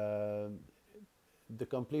yeah, the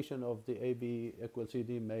completion of the AB equals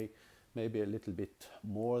CD may be a little bit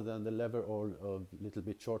more than the level, or a little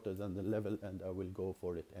bit shorter than the level, and I will go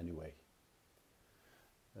for it anyway.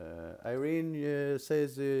 Irene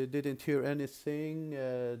says didn't hear anything.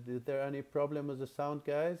 Is there any problem with the sound,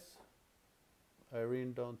 guys?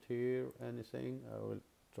 Irene don't hear anything. I will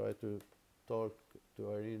try to talk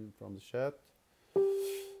to Irene from the chat.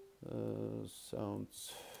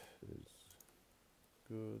 Sounds is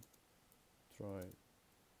good. Try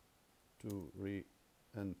to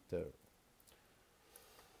re-enter.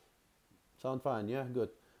 Sound fine, yeah,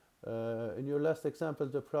 good. In your last example,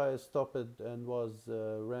 the price stopped and was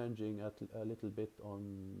ranging at a little bit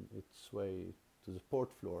on its way to the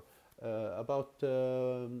support floor. About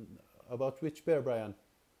which pair, Brian?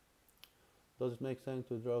 Does it make sense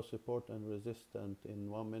to draw support and resistance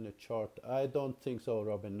in 1 minute chart? I don't think so,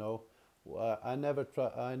 Robin. No, I never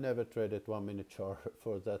traded 1 minute chart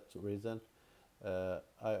for that reason.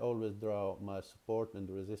 I always draw my support and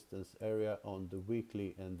resistance area on the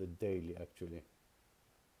weekly and the daily, actually.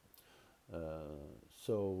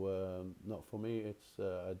 No, for me it's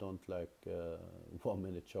I don't like 1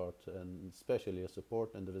 minute chart, and especially a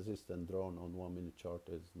support and resistance drawn on 1 minute chart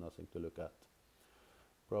is nothing to look at.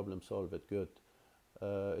 Problem solved, good.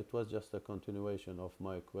 It was just a continuation of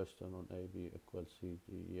my question on AB equals CD.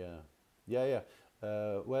 Yeah.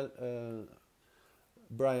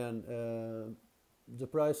 Brian, the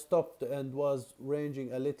price stopped and was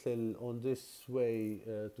ranging a little on this way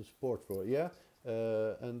to support for, yeah,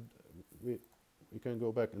 and we we can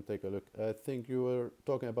go back and take a look. I think you were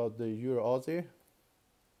talking about the Euro Aussie.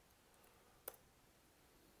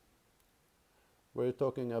 Were you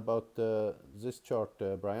talking about this chart,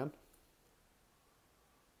 Brian?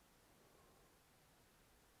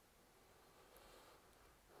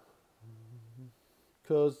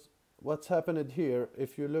 Because what's happened here,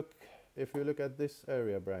 if you look at this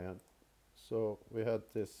area, Brian, so we had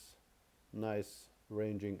this nice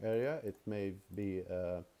ranging area. It may be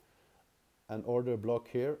an order block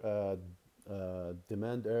here,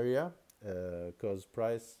 demand area, because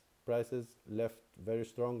prices left very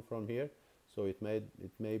strong from here, so it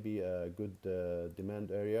may be a good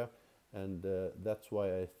demand area, and that's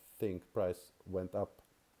why I think price went up.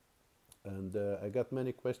 And I got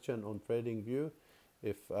many questions on TradingView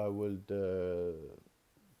if I would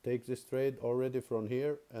take this trade already from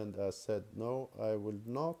here, and I said no, I will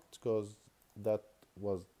not, because that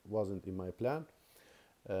wasn't in my plan.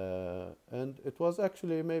 And it was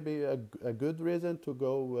actually maybe a good reason to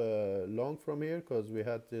go long from here, because we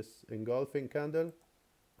had this engulfing candle.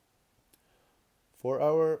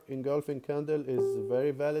 4-hour engulfing candle is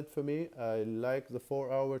very valid for me. I like the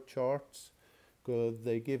 4-hour charts because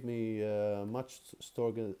they give me much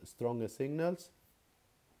stronger signals.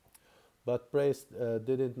 But price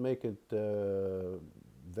didn't make it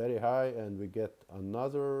very high, and we get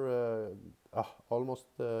another almost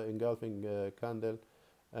engulfing candle,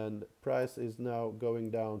 and price is now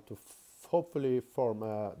going down to hopefully form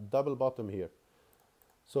a double bottom here.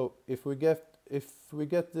 So if we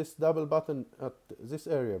get this double bottom at this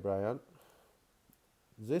area, Brian,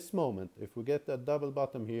 this moment, if we get a double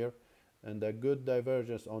bottom here and a good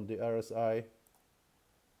divergence on the RSI,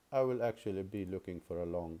 I will actually be looking for a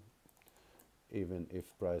long, even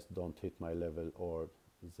if price don't hit my level or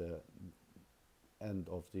the end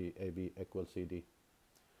of the AB equal CD.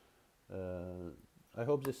 I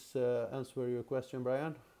hope this answers your question,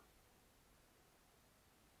 Brian.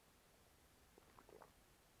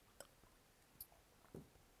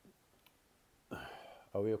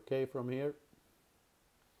 Are we okay from here?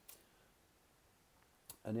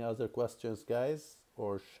 Any other questions, guys,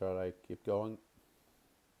 or shall I keep going?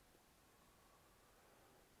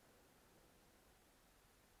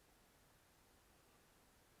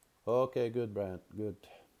 Okay, good, Brian, good.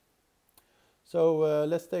 So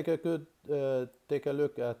let's take a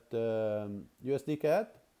look at USD CAD,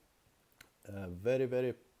 a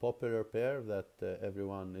very popular pair that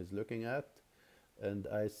everyone is looking at, and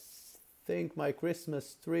I think my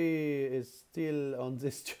Christmas tree is still on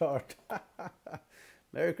this chart.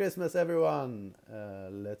 Merry Christmas, everyone.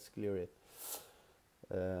 Let's clear it.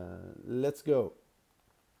 Let's go.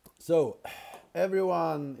 So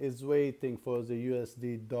everyone is waiting for the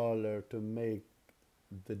USD dollar to make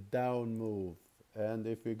the down move, and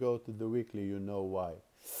if we go to the weekly, you know why.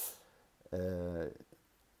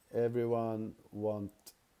 Everyone want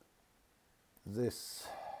this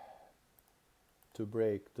to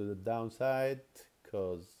break to the downside,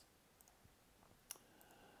 because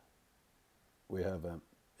we have a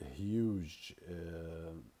huge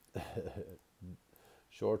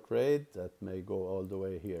short trade that may go all the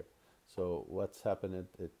way here. So what's happened,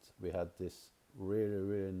 we had this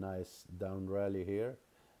really nice down rally here.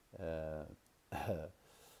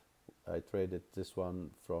 I traded this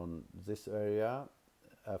one from this area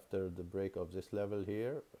after the break of this level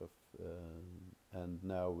here, and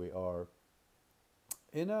now we are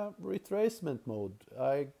in a retracement mode.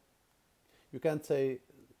 You can't say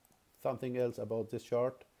something else about this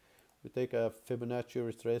chart. We take a Fibonacci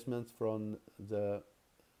retracement from the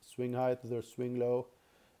swing high to the swing low,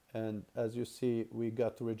 and as you see, we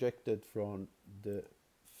got rejected from the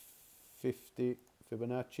 50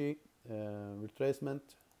 Fibonacci retracement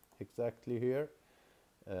exactly here,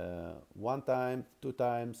 one time, two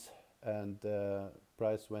times, and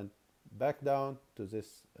price went back down to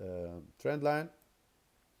this trend line.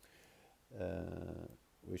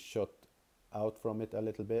 We shot out from it a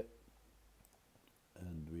little bit,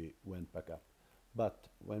 and we went back up. But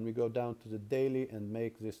when we go down to the daily and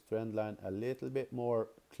make this trend line a little bit more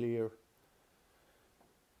clear,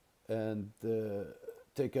 and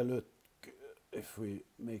take a look, if we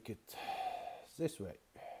make it this way,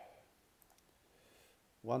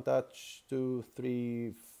 1 touch, 2,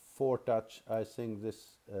 3, 4 touch, I think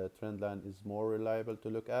this trend line is more reliable to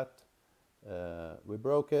look at. We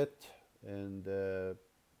broke it, and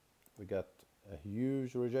we got a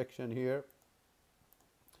huge rejection here.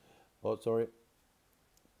 Oh, sorry.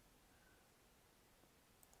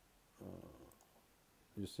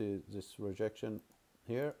 you see this rejection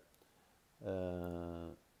here,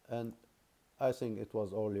 and I think it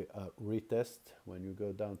was only a retest. When you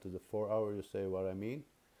go down to the 4 hour, you say what I mean.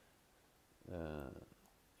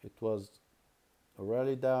 It was a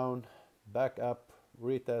rally down, back up,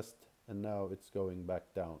 retest, and now it's going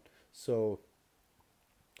back down. So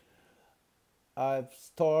I've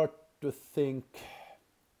started to think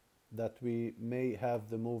that we may have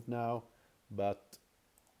the move now, but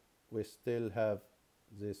we still have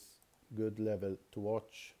this good level to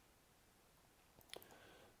watch.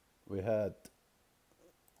 We had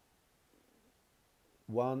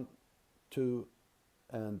 1, 2,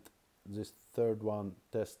 and this third one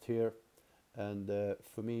test here, and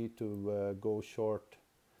for me to go short,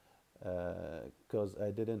 because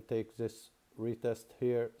I didn't take this retest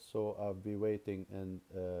here, so I'll be waiting and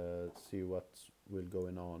see what will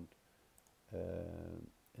going on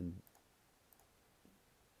in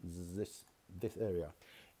this area.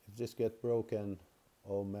 If this get broken,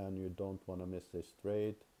 oh man, you don't want to miss this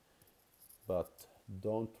trade, but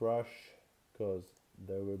don't rush, because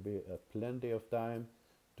there will be plenty of time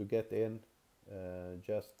to get in.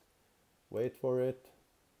 Just wait for it.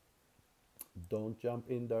 Don't jump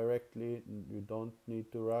in directly. You don't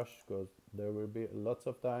need to rush, because there will be lots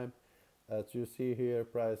of time. As you see here,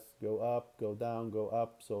 price go up, go down, go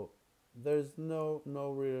up, so there's no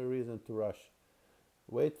real reason to rush.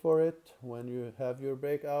 Wait for it. When you have your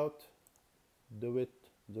breakout, do it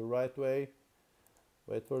the right way.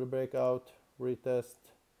 Wait for the breakout,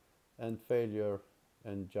 retest, and failure,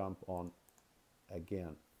 and jump on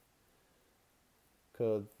again,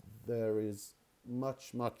 because there is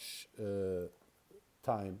much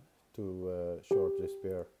time to short this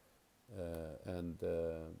pair, and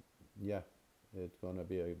yeah, it's gonna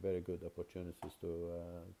be a very good opportunities to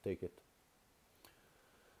take it.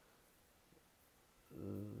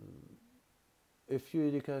 If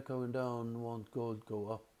UEDK going down, won't gold go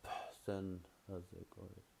up? Then, as they call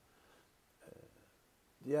it,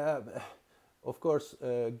 yeah, of course,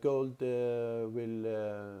 gold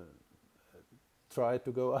will try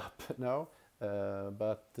to go up now,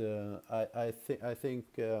 but I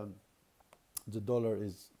think the dollar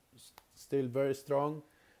is still very strong,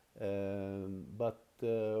 but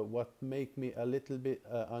what make me a little bit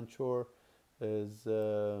unsure is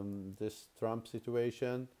this Trump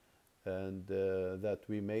situation, and that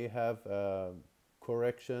we may have a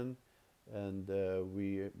correction, and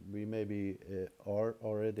we maybe are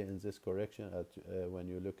already in this correction at when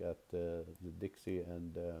you look at the Dixie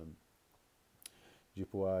and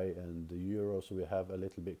GPY and the euro, so we have a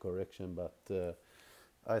little bit correction, but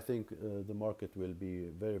I think the market will be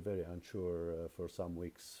very unsure for some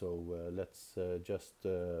weeks. So let's just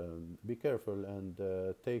be careful and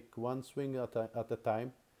take one swing at a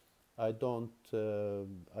time. I don't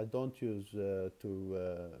use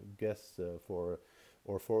to guess for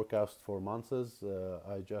or forecast for months.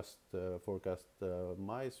 I just forecast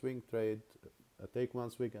my swing trade. I take one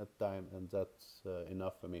swing at a time, and that's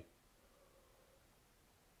enough for me.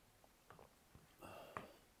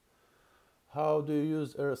 How do you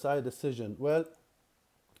use RSI decision? Well,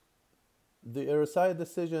 the RSI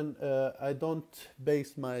decision, I don't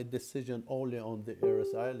base my decision only on the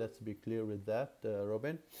RSI. Let's be clear with that,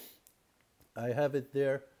 Robin. I have it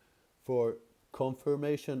there for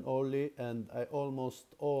confirmation only, and I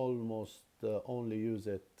almost only use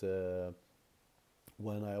it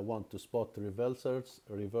when I want to spot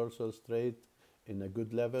reversals trade in a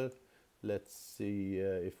good level. Let's see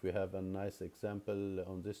if we have a nice example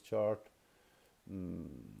on this chart. I'm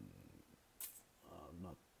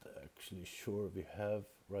not actually sure we have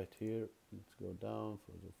right here. Let's go down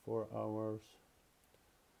for the 4 hours.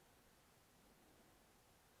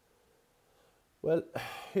 Well,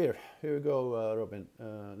 here we go, Robin.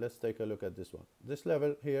 Let's take a look at this one. This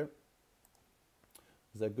level here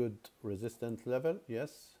is a good resistance level,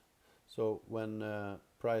 yes. So when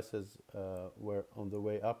prices were on the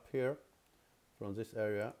way up here from this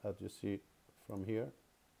area, as you see from here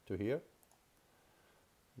to here,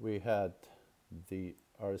 we had the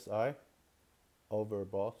RSI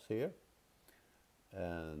overbought here,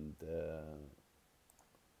 and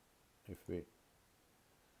if we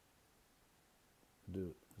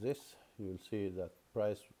do this, you'll see that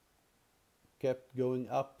price kept going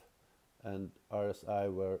up and RSI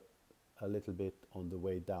were a little bit on the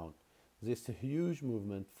way down. This huge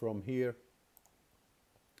movement from here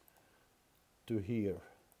to here,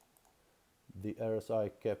 the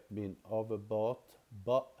RSI kept being overbought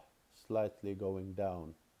but slightly going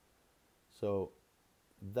down. So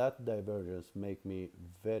that divergence make me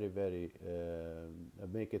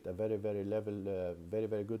make it a very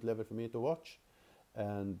good level for me to watch.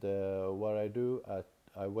 And what I do,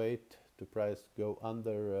 I wait to price go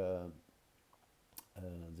under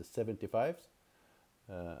the 75s.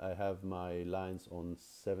 I have my lines on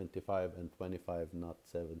 75 and 25, not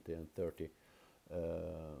 70 and 30.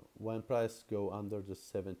 When price go under the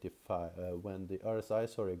 75, when the RSI,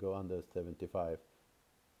 sorry, go under 75,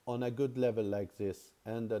 on a good level like this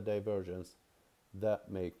and the divergence, that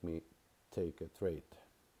make me take a trade.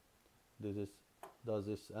 Does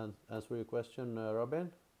this answer your question,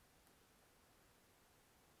 Robin?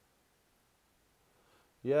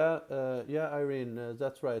 Yeah, Irene,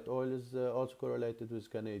 that's right. Oil is also correlated with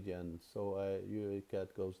Canadian. So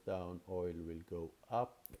UCAD goes down, oil will go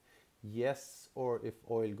up. Yes, or if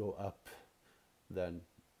oil go up, then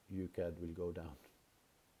UCAD will go down.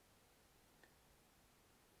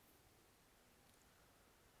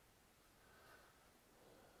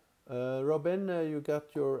 Robin, you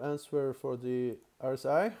got your answer for the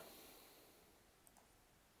RSI?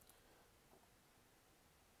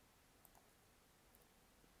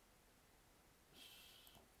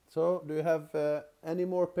 So, do you have any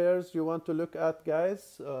more pairs you want to look at,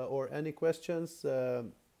 guys, or any questions?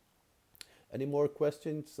 Any more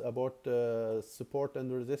questions about support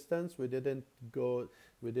and resistance? We didn't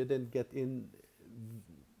get in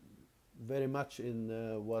very much in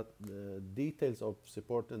what details of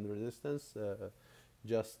support and resistance.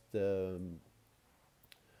 Just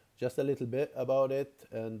just a little bit about it,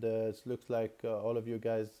 and it looks like all of you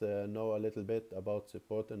guys know a little bit about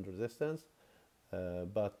support and resistance.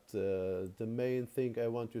 But the main thing I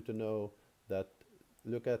want you to know that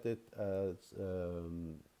look at it as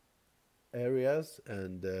areas,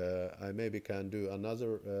 and I maybe can do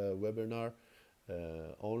another webinar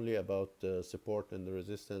only about support and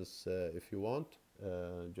resistance if you want.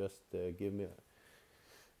 Just give me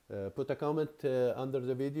put a comment under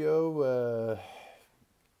the video,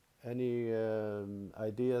 any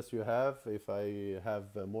ideas you have. If I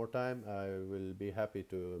have more time, I will be happy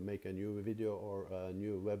to make a new video or a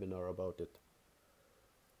new webinar about it.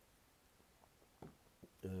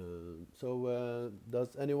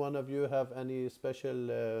 Does any one of you have any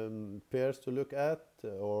special pairs to look at,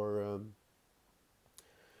 or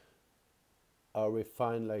are we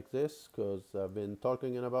fine like this? Because I've been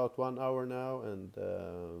talking in about 1 hour now, and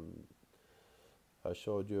I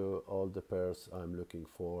showed you all the pairs I'm looking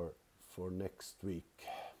for next week.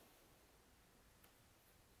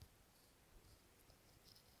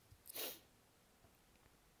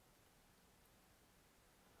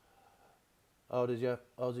 Aussie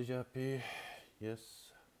Jappy, yes.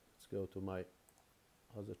 Let's go to my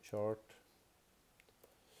other chart.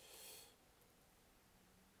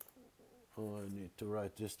 Oh, I need to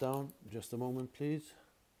write this down. Just a moment, please,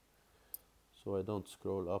 so I don't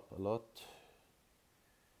scroll up a lot.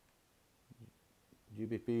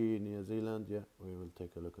 GBP, New Zealand, yeah, we will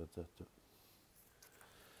take a look at that too.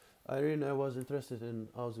 Irene, I was interested in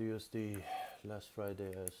Aussie USD. Last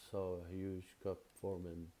Friday I saw a huge cup form,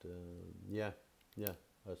 and yeah,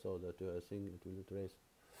 I saw that too. I think it will raise.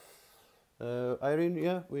 Irene,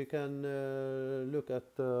 yeah, we can look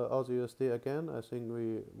at Aussie USD again. I think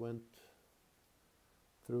we went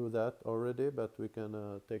through that already, but we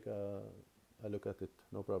can take a look at it,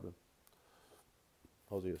 no problem.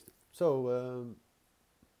 Aussie USD. So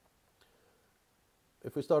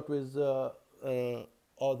if we start with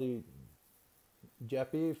Aussie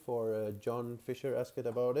Jappy, for John Fisher asked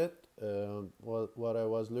about it, what I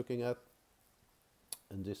was looking at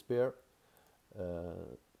in this pair,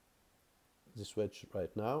 this wedge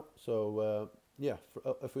right now. So yeah,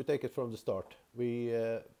 if we take it from the start, we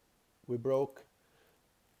broke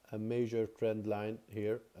a major trend line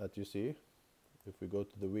here, as you see. If we go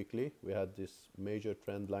to the weekly, we had this major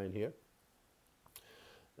trend line here.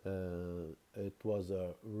 It was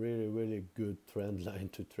a really good trend line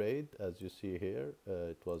to trade, as you see here.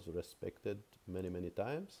 It was respected many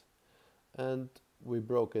times, and we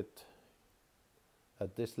broke it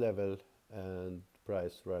at this level, and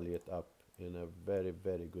price rallied up in a very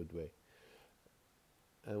good way.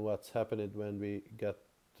 And what's happened when we got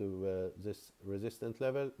to this resistance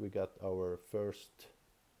level, we got our first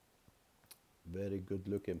very good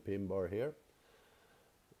looking pin bar here,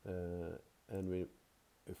 and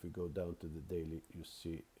if we go down to the daily, you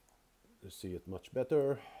see it much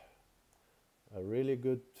better. A really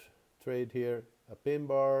good trade here, a pin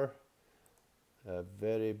bar, a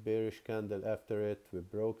very bearish candle after it. We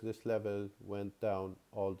broke this level, went down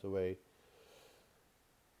all the way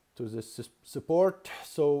to this support.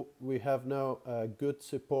 So we have now a good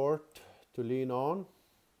support to lean on.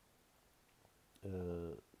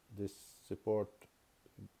 This support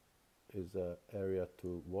is an area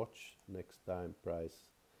to watch next time price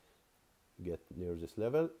get near this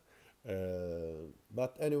level.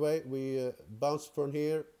 But anyway, we bounced from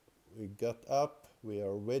here, we got up, we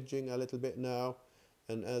are wedging a little bit now,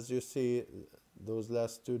 and as you see, those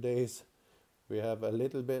last 2 days we have a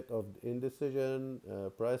little bit of indecision,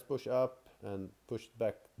 price push up and pushed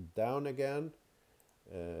back down again.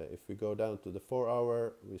 If we go down to the 4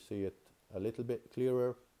 hour, we see it a little bit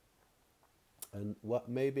clearer, and what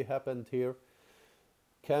maybe happened here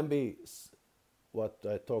can be what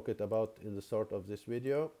I talked about in the start of this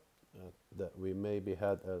video, that we maybe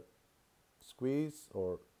had a squeeze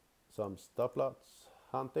or some stop loss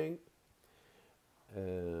hunting.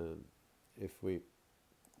 And if we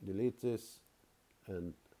delete this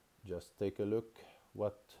and just take a look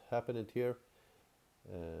what happened here,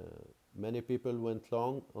 many people went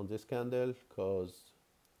long on this candle because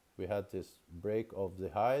we had this break of the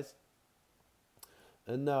highs,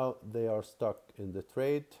 and now they are stuck in the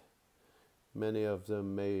trade. Many of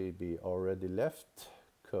them may be already left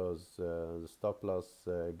because the stop loss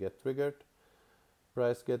get triggered.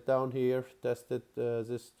 Price get down here, tested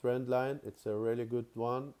this trend line. It's a really good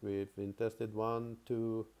one. We've been tested 1,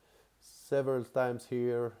 2, several times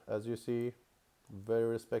here, as you see. Very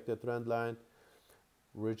respected trend line.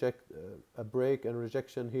 Reject a break and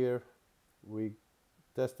rejection here. We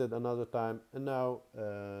tested another time, and now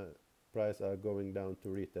price are going down to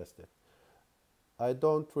retest it. I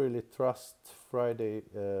don't really trust Friday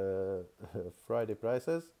Friday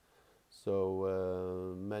prices,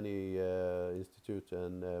 so many institutes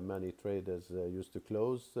and many traders used to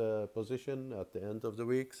close position at the end of the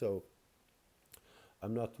week. So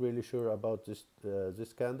I'm not really sure about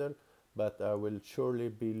this candle, but I will surely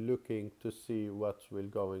be looking to see what will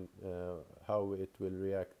going, how it will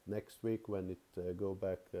react next week when it go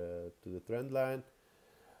back to the trend line.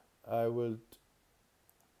 I would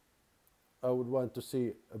want to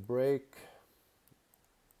see a break,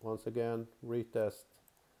 once again retest,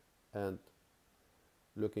 and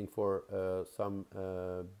looking for some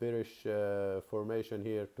bearish formation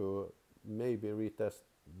here to maybe retest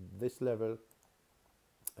this level,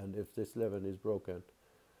 and if this level is broken,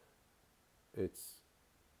 it's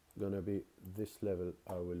gonna be this level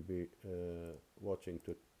I will be watching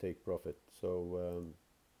to take profit. So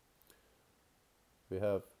we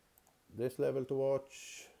have this level to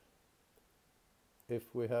watch.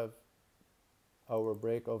 If we have our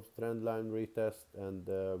break of trend line retest and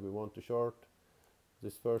we want to short,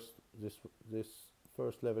 this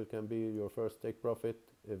first level can be your first take profit.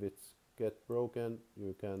 If it's get broken,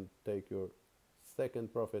 you can take your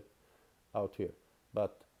second profit out here,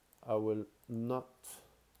 but I will not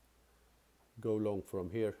go long from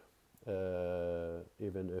here,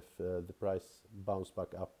 even if the price bounce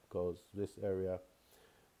back up, because this area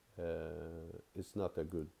is not a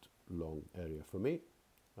good long area for me.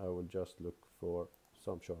 I will just look for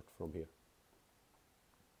some short from here.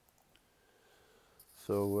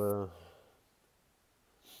 So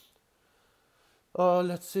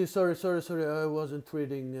let's see. Sorry, I wasn't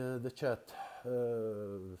reading the chat.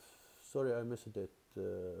 Sorry, I missed it.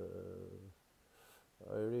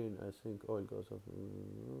 Irene, I think oil goes up.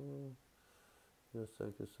 Yes,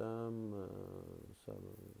 thank you, Sam. Sam,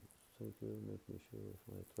 thank you. Make me sure of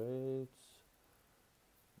my trades.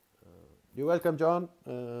 You're welcome, John.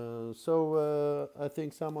 So I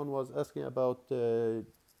think someone was asking about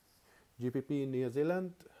GPP in New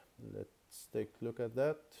Zealand. Let's take a look at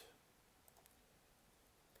that.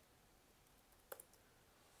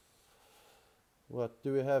 What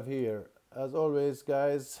do we have here? As always,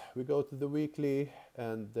 guys, we go to the weekly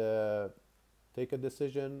and take a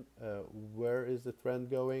decision. Where is the trend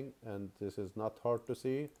going? And this is not hard to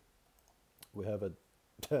see. We have a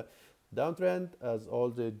downtrend as all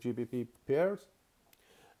the GBP pairs.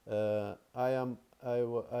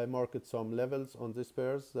 I marked some levels on these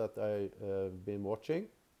pairs that I have been watching,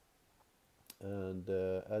 and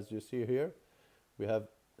as you see here, we have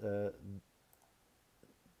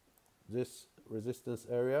this resistance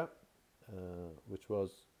area, which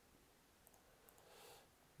was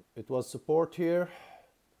support here.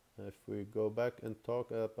 If we go back and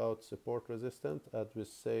talk about support resistance, as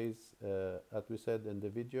we said in the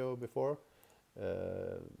video before,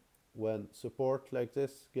 when support like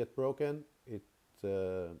this get broken, it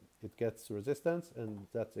gets resistance, and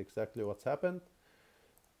that's exactly what's happened.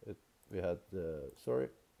 We had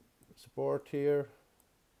support here,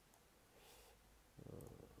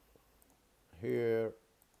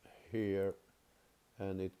 here,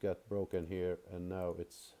 and it got broken here, and now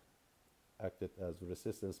it's acted as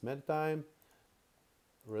resistance many time,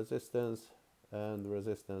 resistance and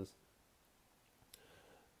resistance.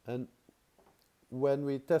 And when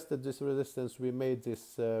we tested this resistance, we made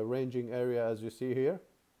this ranging area, as you see here.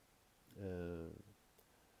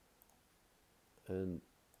 and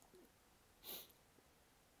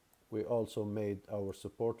we also made our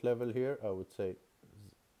support level here, I would say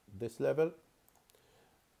this level,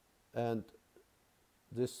 and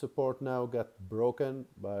this support now got broken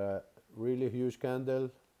by a really huge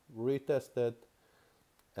candle, retested,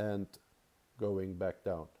 and going back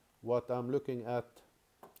down. What I'm looking at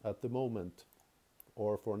the moment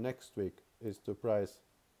or for next week is to price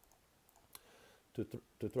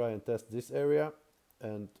to try and test this area,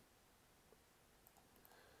 and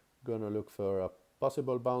gonna look for a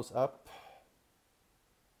possible bounce up,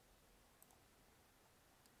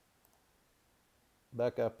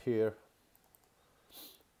 back up here,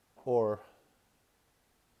 or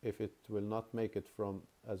if it will not make it from,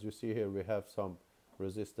 as you see here, we have some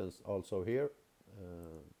resistance also here.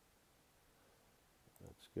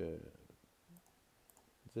 That's good.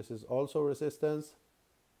 This is also resistance,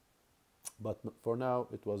 but for now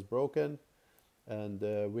it was broken, and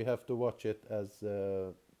we have to watch it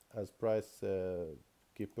as price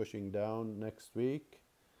keep pushing down next week,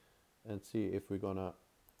 and see if we're gonna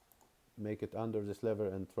make it under this level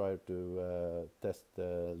and try to test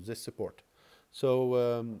this support.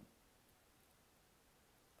 So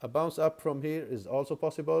a bounce up from here is also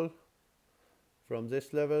possible from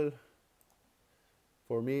this level.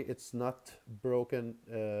 For me, it's not broken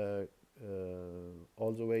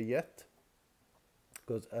all the way yet,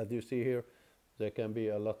 because as you see here, there can be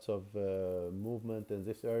a lot of movement in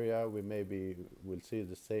this area. We maybe will see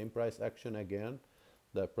the same price action again.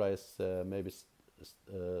 The price maybe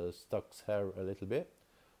stocks here a little bit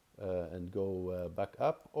and go back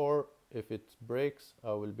up, or if it breaks,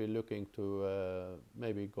 I will be looking to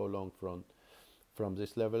maybe go long from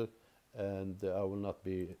this level, and I will not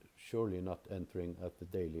be surely not entering at the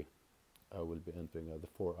daily. I will be entering at the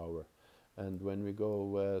 4 hour, and when we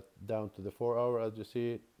go down to the 4 hour, as you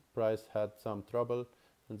see, price had some trouble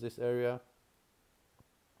in this area,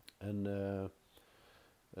 and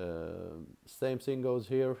same thing goes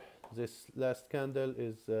here. This last candle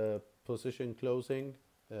is position closing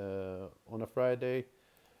on a Friday,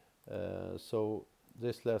 so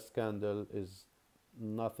this last candle is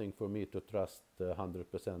nothing for me to trust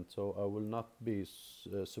 100%, so I will not be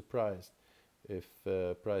surprised if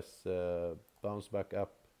price bounce back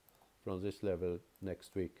up from this level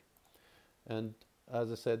next week. And as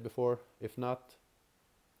I said before, if not,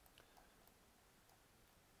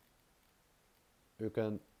 you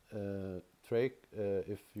can trade,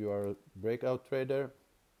 if you are a breakout trader,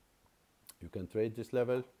 you can trade this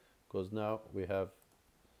level, because now we've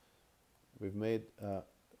made a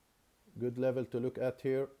good level to look at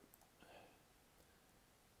here,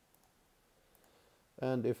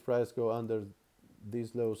 and if price go under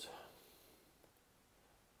these lows,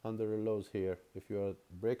 under the lows here, if you are a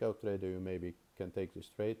breakout trader, you maybe can take this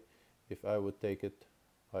trade. If I would take it,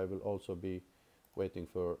 I will also be waiting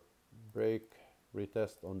for break,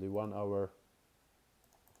 retest on the 1 hour,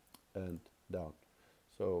 and down.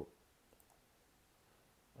 So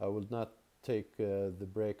I would not take the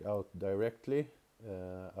breakout directly.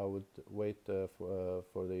 I would wait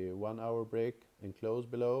for the 1 hour break and close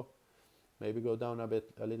below, maybe go down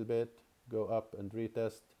a little bit, go up and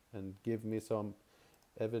retest and give me some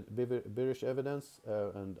bearish evidence,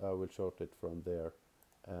 and I will short it from there,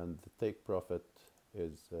 and the take profit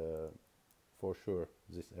is for sure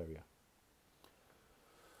this area.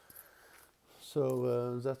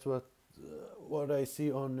 So that's what I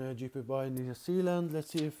see on GP buy New Zealand. Let's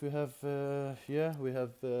see if we have yeah, we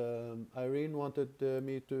have Irene wanted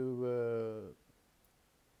me to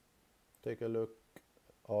take a look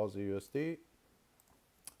Aussie USD.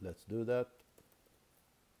 Let's do that.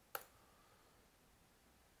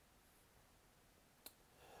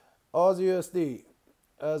 Aussie USD,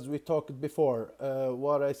 as we talked before,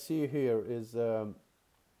 what I see here is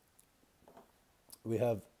we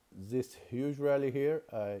have this huge rally here.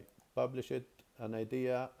 I published an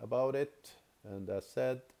idea about it, and I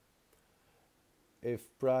said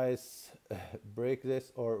if price break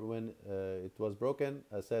this, or when it was broken,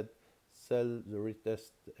 I said sell the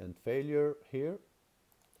retest and failure here.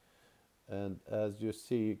 And as you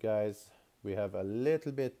see, guys, we have a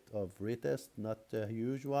little bit of retest, not a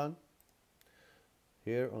huge one.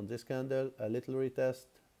 Here on this candle, a little retest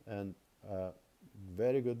and a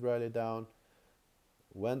very good rally down,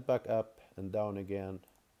 went back up and down again,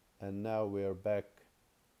 and now we are back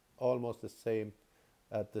almost the same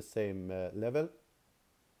at the same level.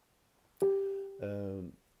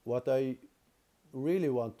 What I really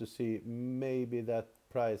want to see, maybe that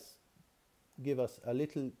price give us a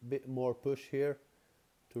little bit more push here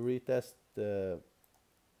to retest the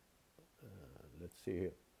let's see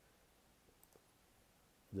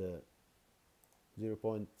here,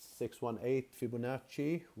 0.618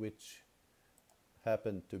 Fibonacci, which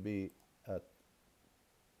happened to be at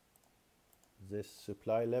this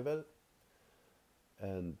supply level,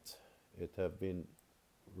 and it have been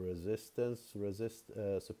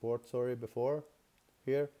support, sorry, before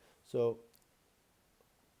here. So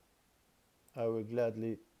I will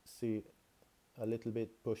gladly see a little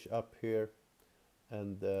bit push up here,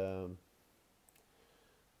 and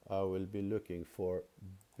I will be looking for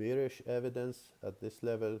bearish evidence at this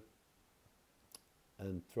level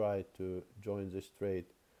and try to join this trade.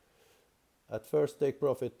 At first take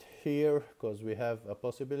profit here, because we have a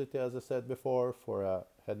possibility, as I said before, for a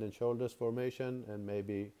head and shoulders formation and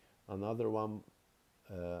maybe another one,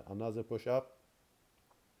 another push up.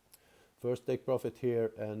 First take profit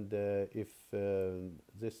here, and if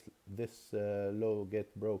this low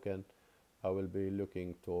get broken, I will be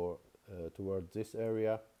looking towards this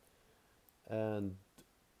area, and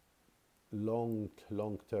long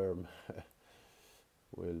term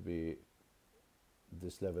will be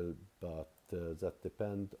this level, but that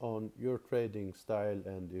depend on your trading style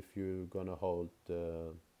and if you're gonna hold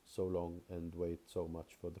so long and wait so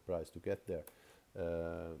much for the price to get there.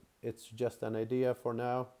 It's just an idea for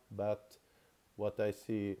now, but what I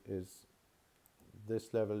see is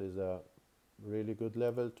this level is a really good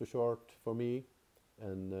level to short for me,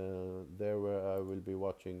 and there where I will be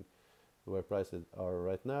watching where prices are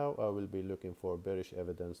right now, I will be looking for bearish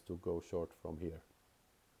evidence to go short from here.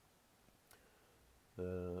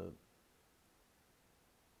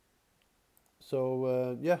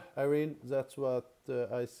 Yeah, Irene, that's what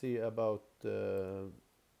I see about Aussie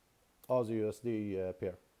USD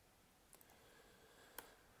pair.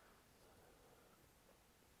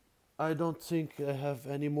 I don't think I have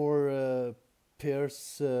any more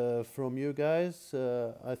pairs from you guys.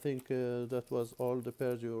 I think that was all the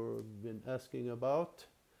pairs you've been asking about.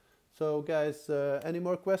 So guys, any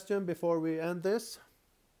more questions before we end this?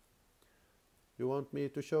 You want me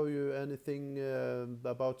to show you anything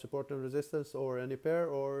about support and resistance or any pair,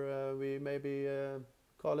 or we maybe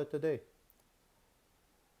call it a day?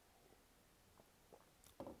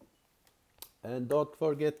 And don't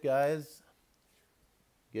forget, guys,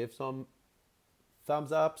 give some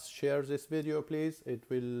thumbs ups, share this video, please.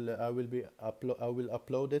 I will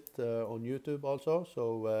upload it on YouTube also.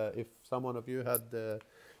 So if someone of you had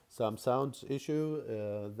some sound issue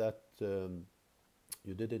that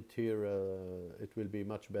you didn't hear, it will be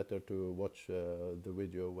much better to watch the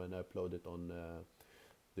video when I upload it on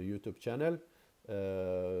the YouTube channel.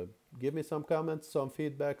 Give me some comments, some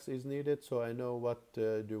feedbacks is needed, so I know what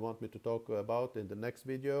do you want me to talk about in the next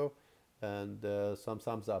video, and some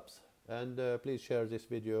thumbs ups. And please share this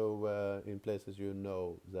video in places you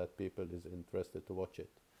know that people is interested to watch it.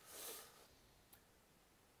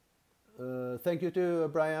 Thank you to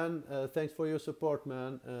Brian. Thanks for your support,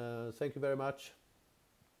 man. Thank you very much.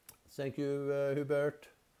 Thank you, Hubert.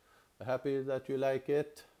 Happy that you like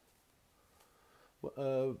it.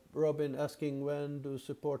 Robin asking, when do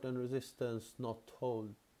support and resistance not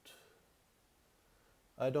hold?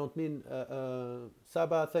 I don't mean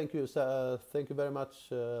Saba. Thank you. Thank you very much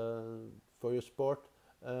for your support.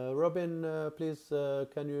 Robin, please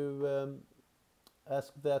can you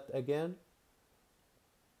ask that again?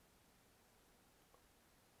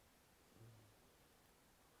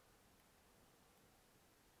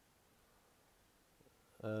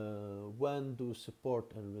 When do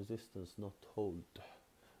support and resistance not hold?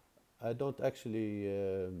 I don't actually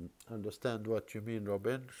understand what you mean,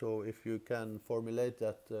 Robin. So if you can formulate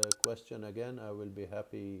that question again, I will be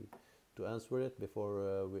happy to answer it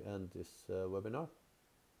before we end this webinar.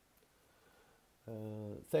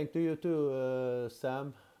 Thank you too,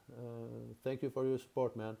 Sam. Thank you for your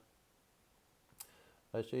support, man.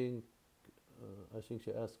 I think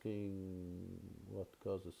she's asking what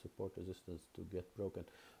causes support resistance to get broken.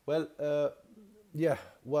 Well, yeah,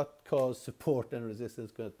 what caused support and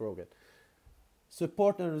resistance to get broken?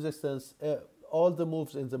 Support and resistance, all the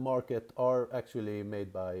moves in the market are actually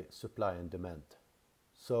made by supply and demand.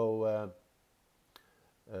 So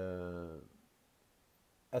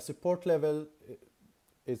a support level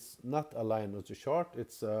is not a line on the chart.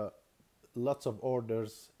 It's lots of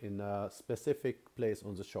orders in a specific place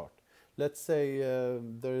on the chart. Let's say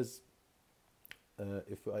there is,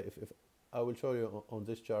 if I will show you on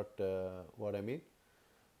this chart what I mean.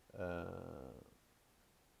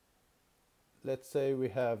 Let's say we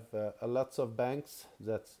have lots of banks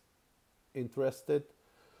that's interested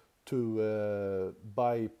to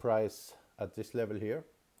buy price at this level here.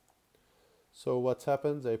 So what's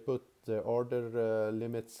happened? They put the order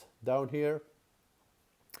limits down here,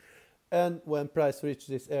 And when price reaches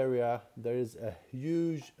this area, there is a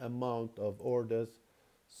huge amount of orders.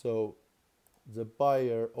 So the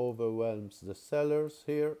buyer overwhelms the sellers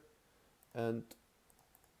here. And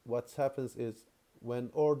what happens is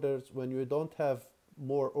when you don't have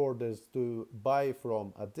more orders to buy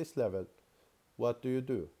from at this level, what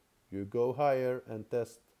do? You go higher and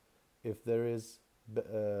test if there is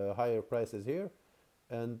higher prices here,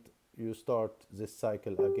 and you start this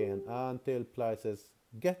cycle again until prices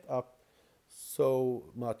get up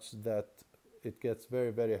so much that it gets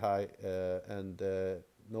very, very high, and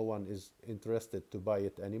no one is interested to buy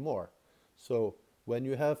it anymore. So when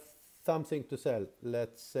you have something to sell,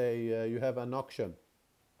 let's say you have an auction,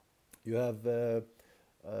 you have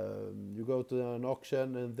you go to an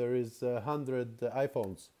auction and there is 100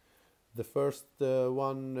 iPhones. The first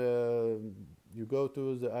one you go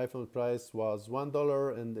to, the iPhone price was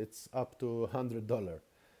 $1 and it's up to $100.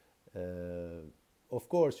 Of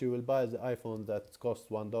course, you will buy the iPhone that costs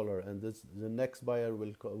 $1, and the next buyer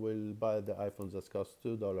will buy the iPhones that cost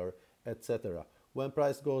 $2, etc. When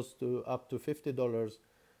price goes to up to $50,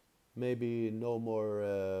 maybe no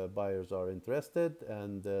more buyers are interested,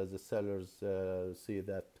 and the sellers see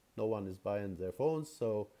that no one is buying their phones.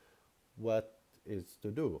 So what is to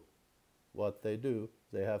do? What they do,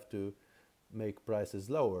 they have to make prices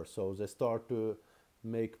lower. So they start to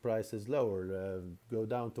make prices lower, go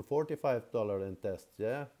down to $45 and test.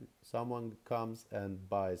 Yeah, someone comes and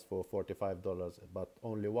buys for $45, but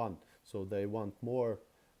only one. So they want more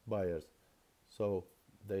buyers. So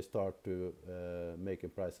they start to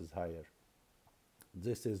making prices higher.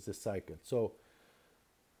 This is the cycle. So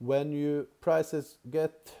when you prices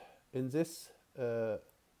get in this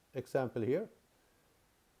example here,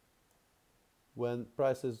 when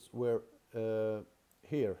prices were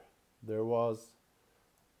here, there was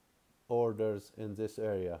orders in this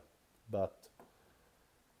area, but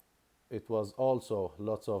it was also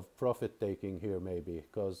lots of profit taking here, maybe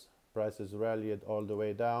because prices rallied all the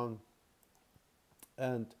way down,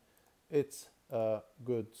 and it's a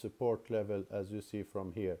good support level as you see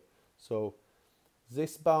from here. So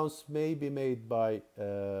this bounce may be made by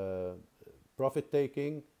profit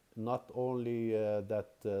taking, not only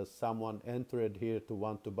that someone entered here to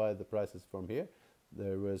want to buy the prices from here.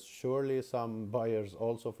 There was surely some buyers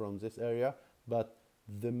also from this area, but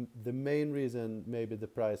the main reason maybe the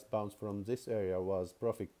price bounced from this area was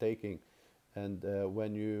profit taking. And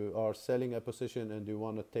when you are selling a position and you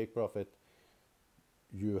want to take profit,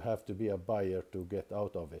 you have to be a buyer to get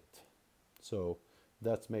out of it. So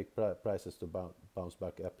that's make prices to bounce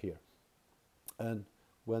back up here. And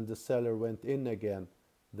when the seller went in again,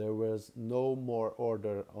 there was no more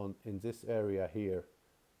order on in this area here,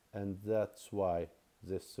 and that's why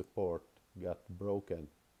this support got broken.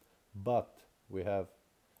 But we have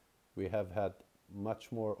had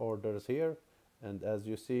much more orders here, and as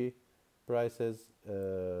you see, prices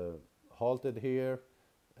halted here,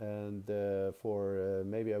 and for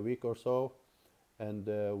maybe a week or so, and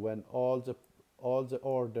when all the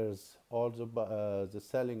orders, all the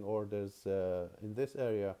selling orders in this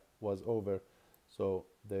area was over, so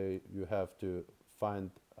you have to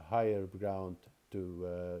find higher ground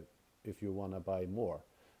to if you want to buy more.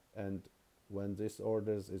 And when this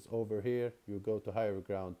orders is over here, you go to higher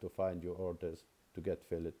ground to find your orders to get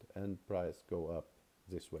filled, and price go up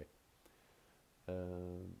this way.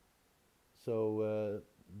 So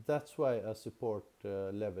that's why a support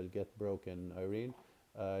level get broken, Irene.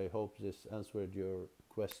 I hope this answered your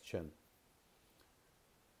question.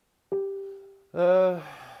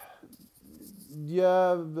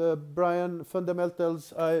 Yeah, Brian,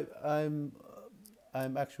 fundamentals. I'm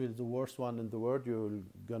actually the worst one in the world. You're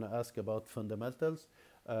gonna ask about fundamentals.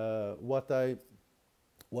 What I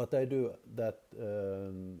do that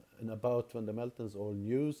and about fundamentals or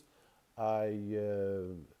news, I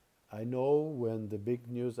know when the big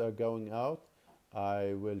news are going out.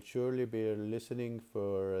 I will surely be listening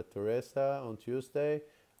for Teresa on Tuesday.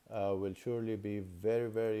 I will surely be very,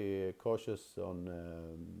 very cautious on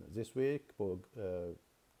this week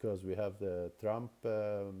because we have the Trump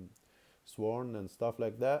sworn and stuff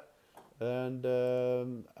like that. And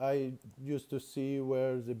I used to see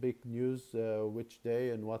where the big news, which day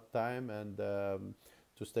and what time, and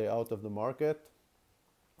to stay out of the market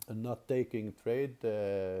and not taking trade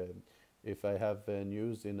if I have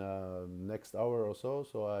news in next hour or so.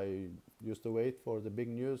 So I used to wait for the big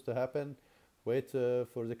news to happen, wait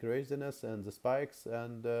for the craziness and the spikes,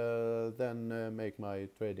 and then make my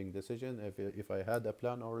trading decision. If I had a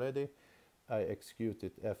plan already, I execute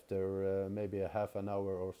it after maybe a half an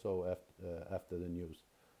hour or so after the news.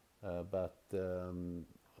 But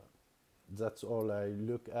that's all I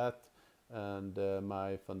look at. and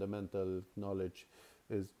my fundamental knowledge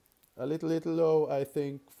is a little low. I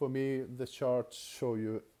think for me the charts show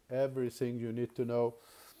you everything you need to know.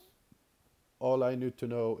 All I need to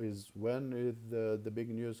know is when is the big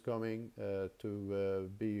news coming, to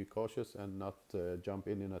be cautious and not jump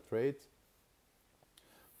in a trade.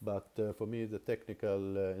 But for me, the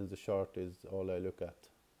technical in the chart is all I look at.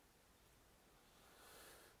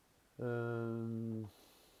 Um,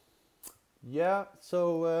 yeah,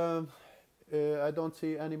 so I don't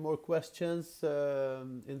see any more questions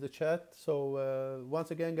in the chat. So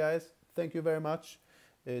once again, guys, thank you very much.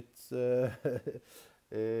 It's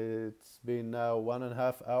it's been now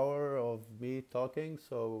 1.5 hours of me talking.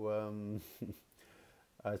 So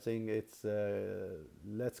I think it's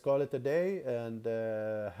let's call it a day, and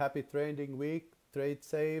happy trading week. Trade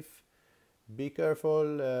safe. Be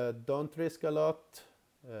careful. Don't risk a lot.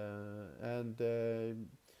 And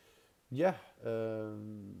yeah,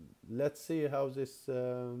 let's see how this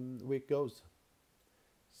week goes.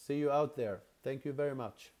 See you out there. Thank you very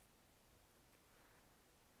much.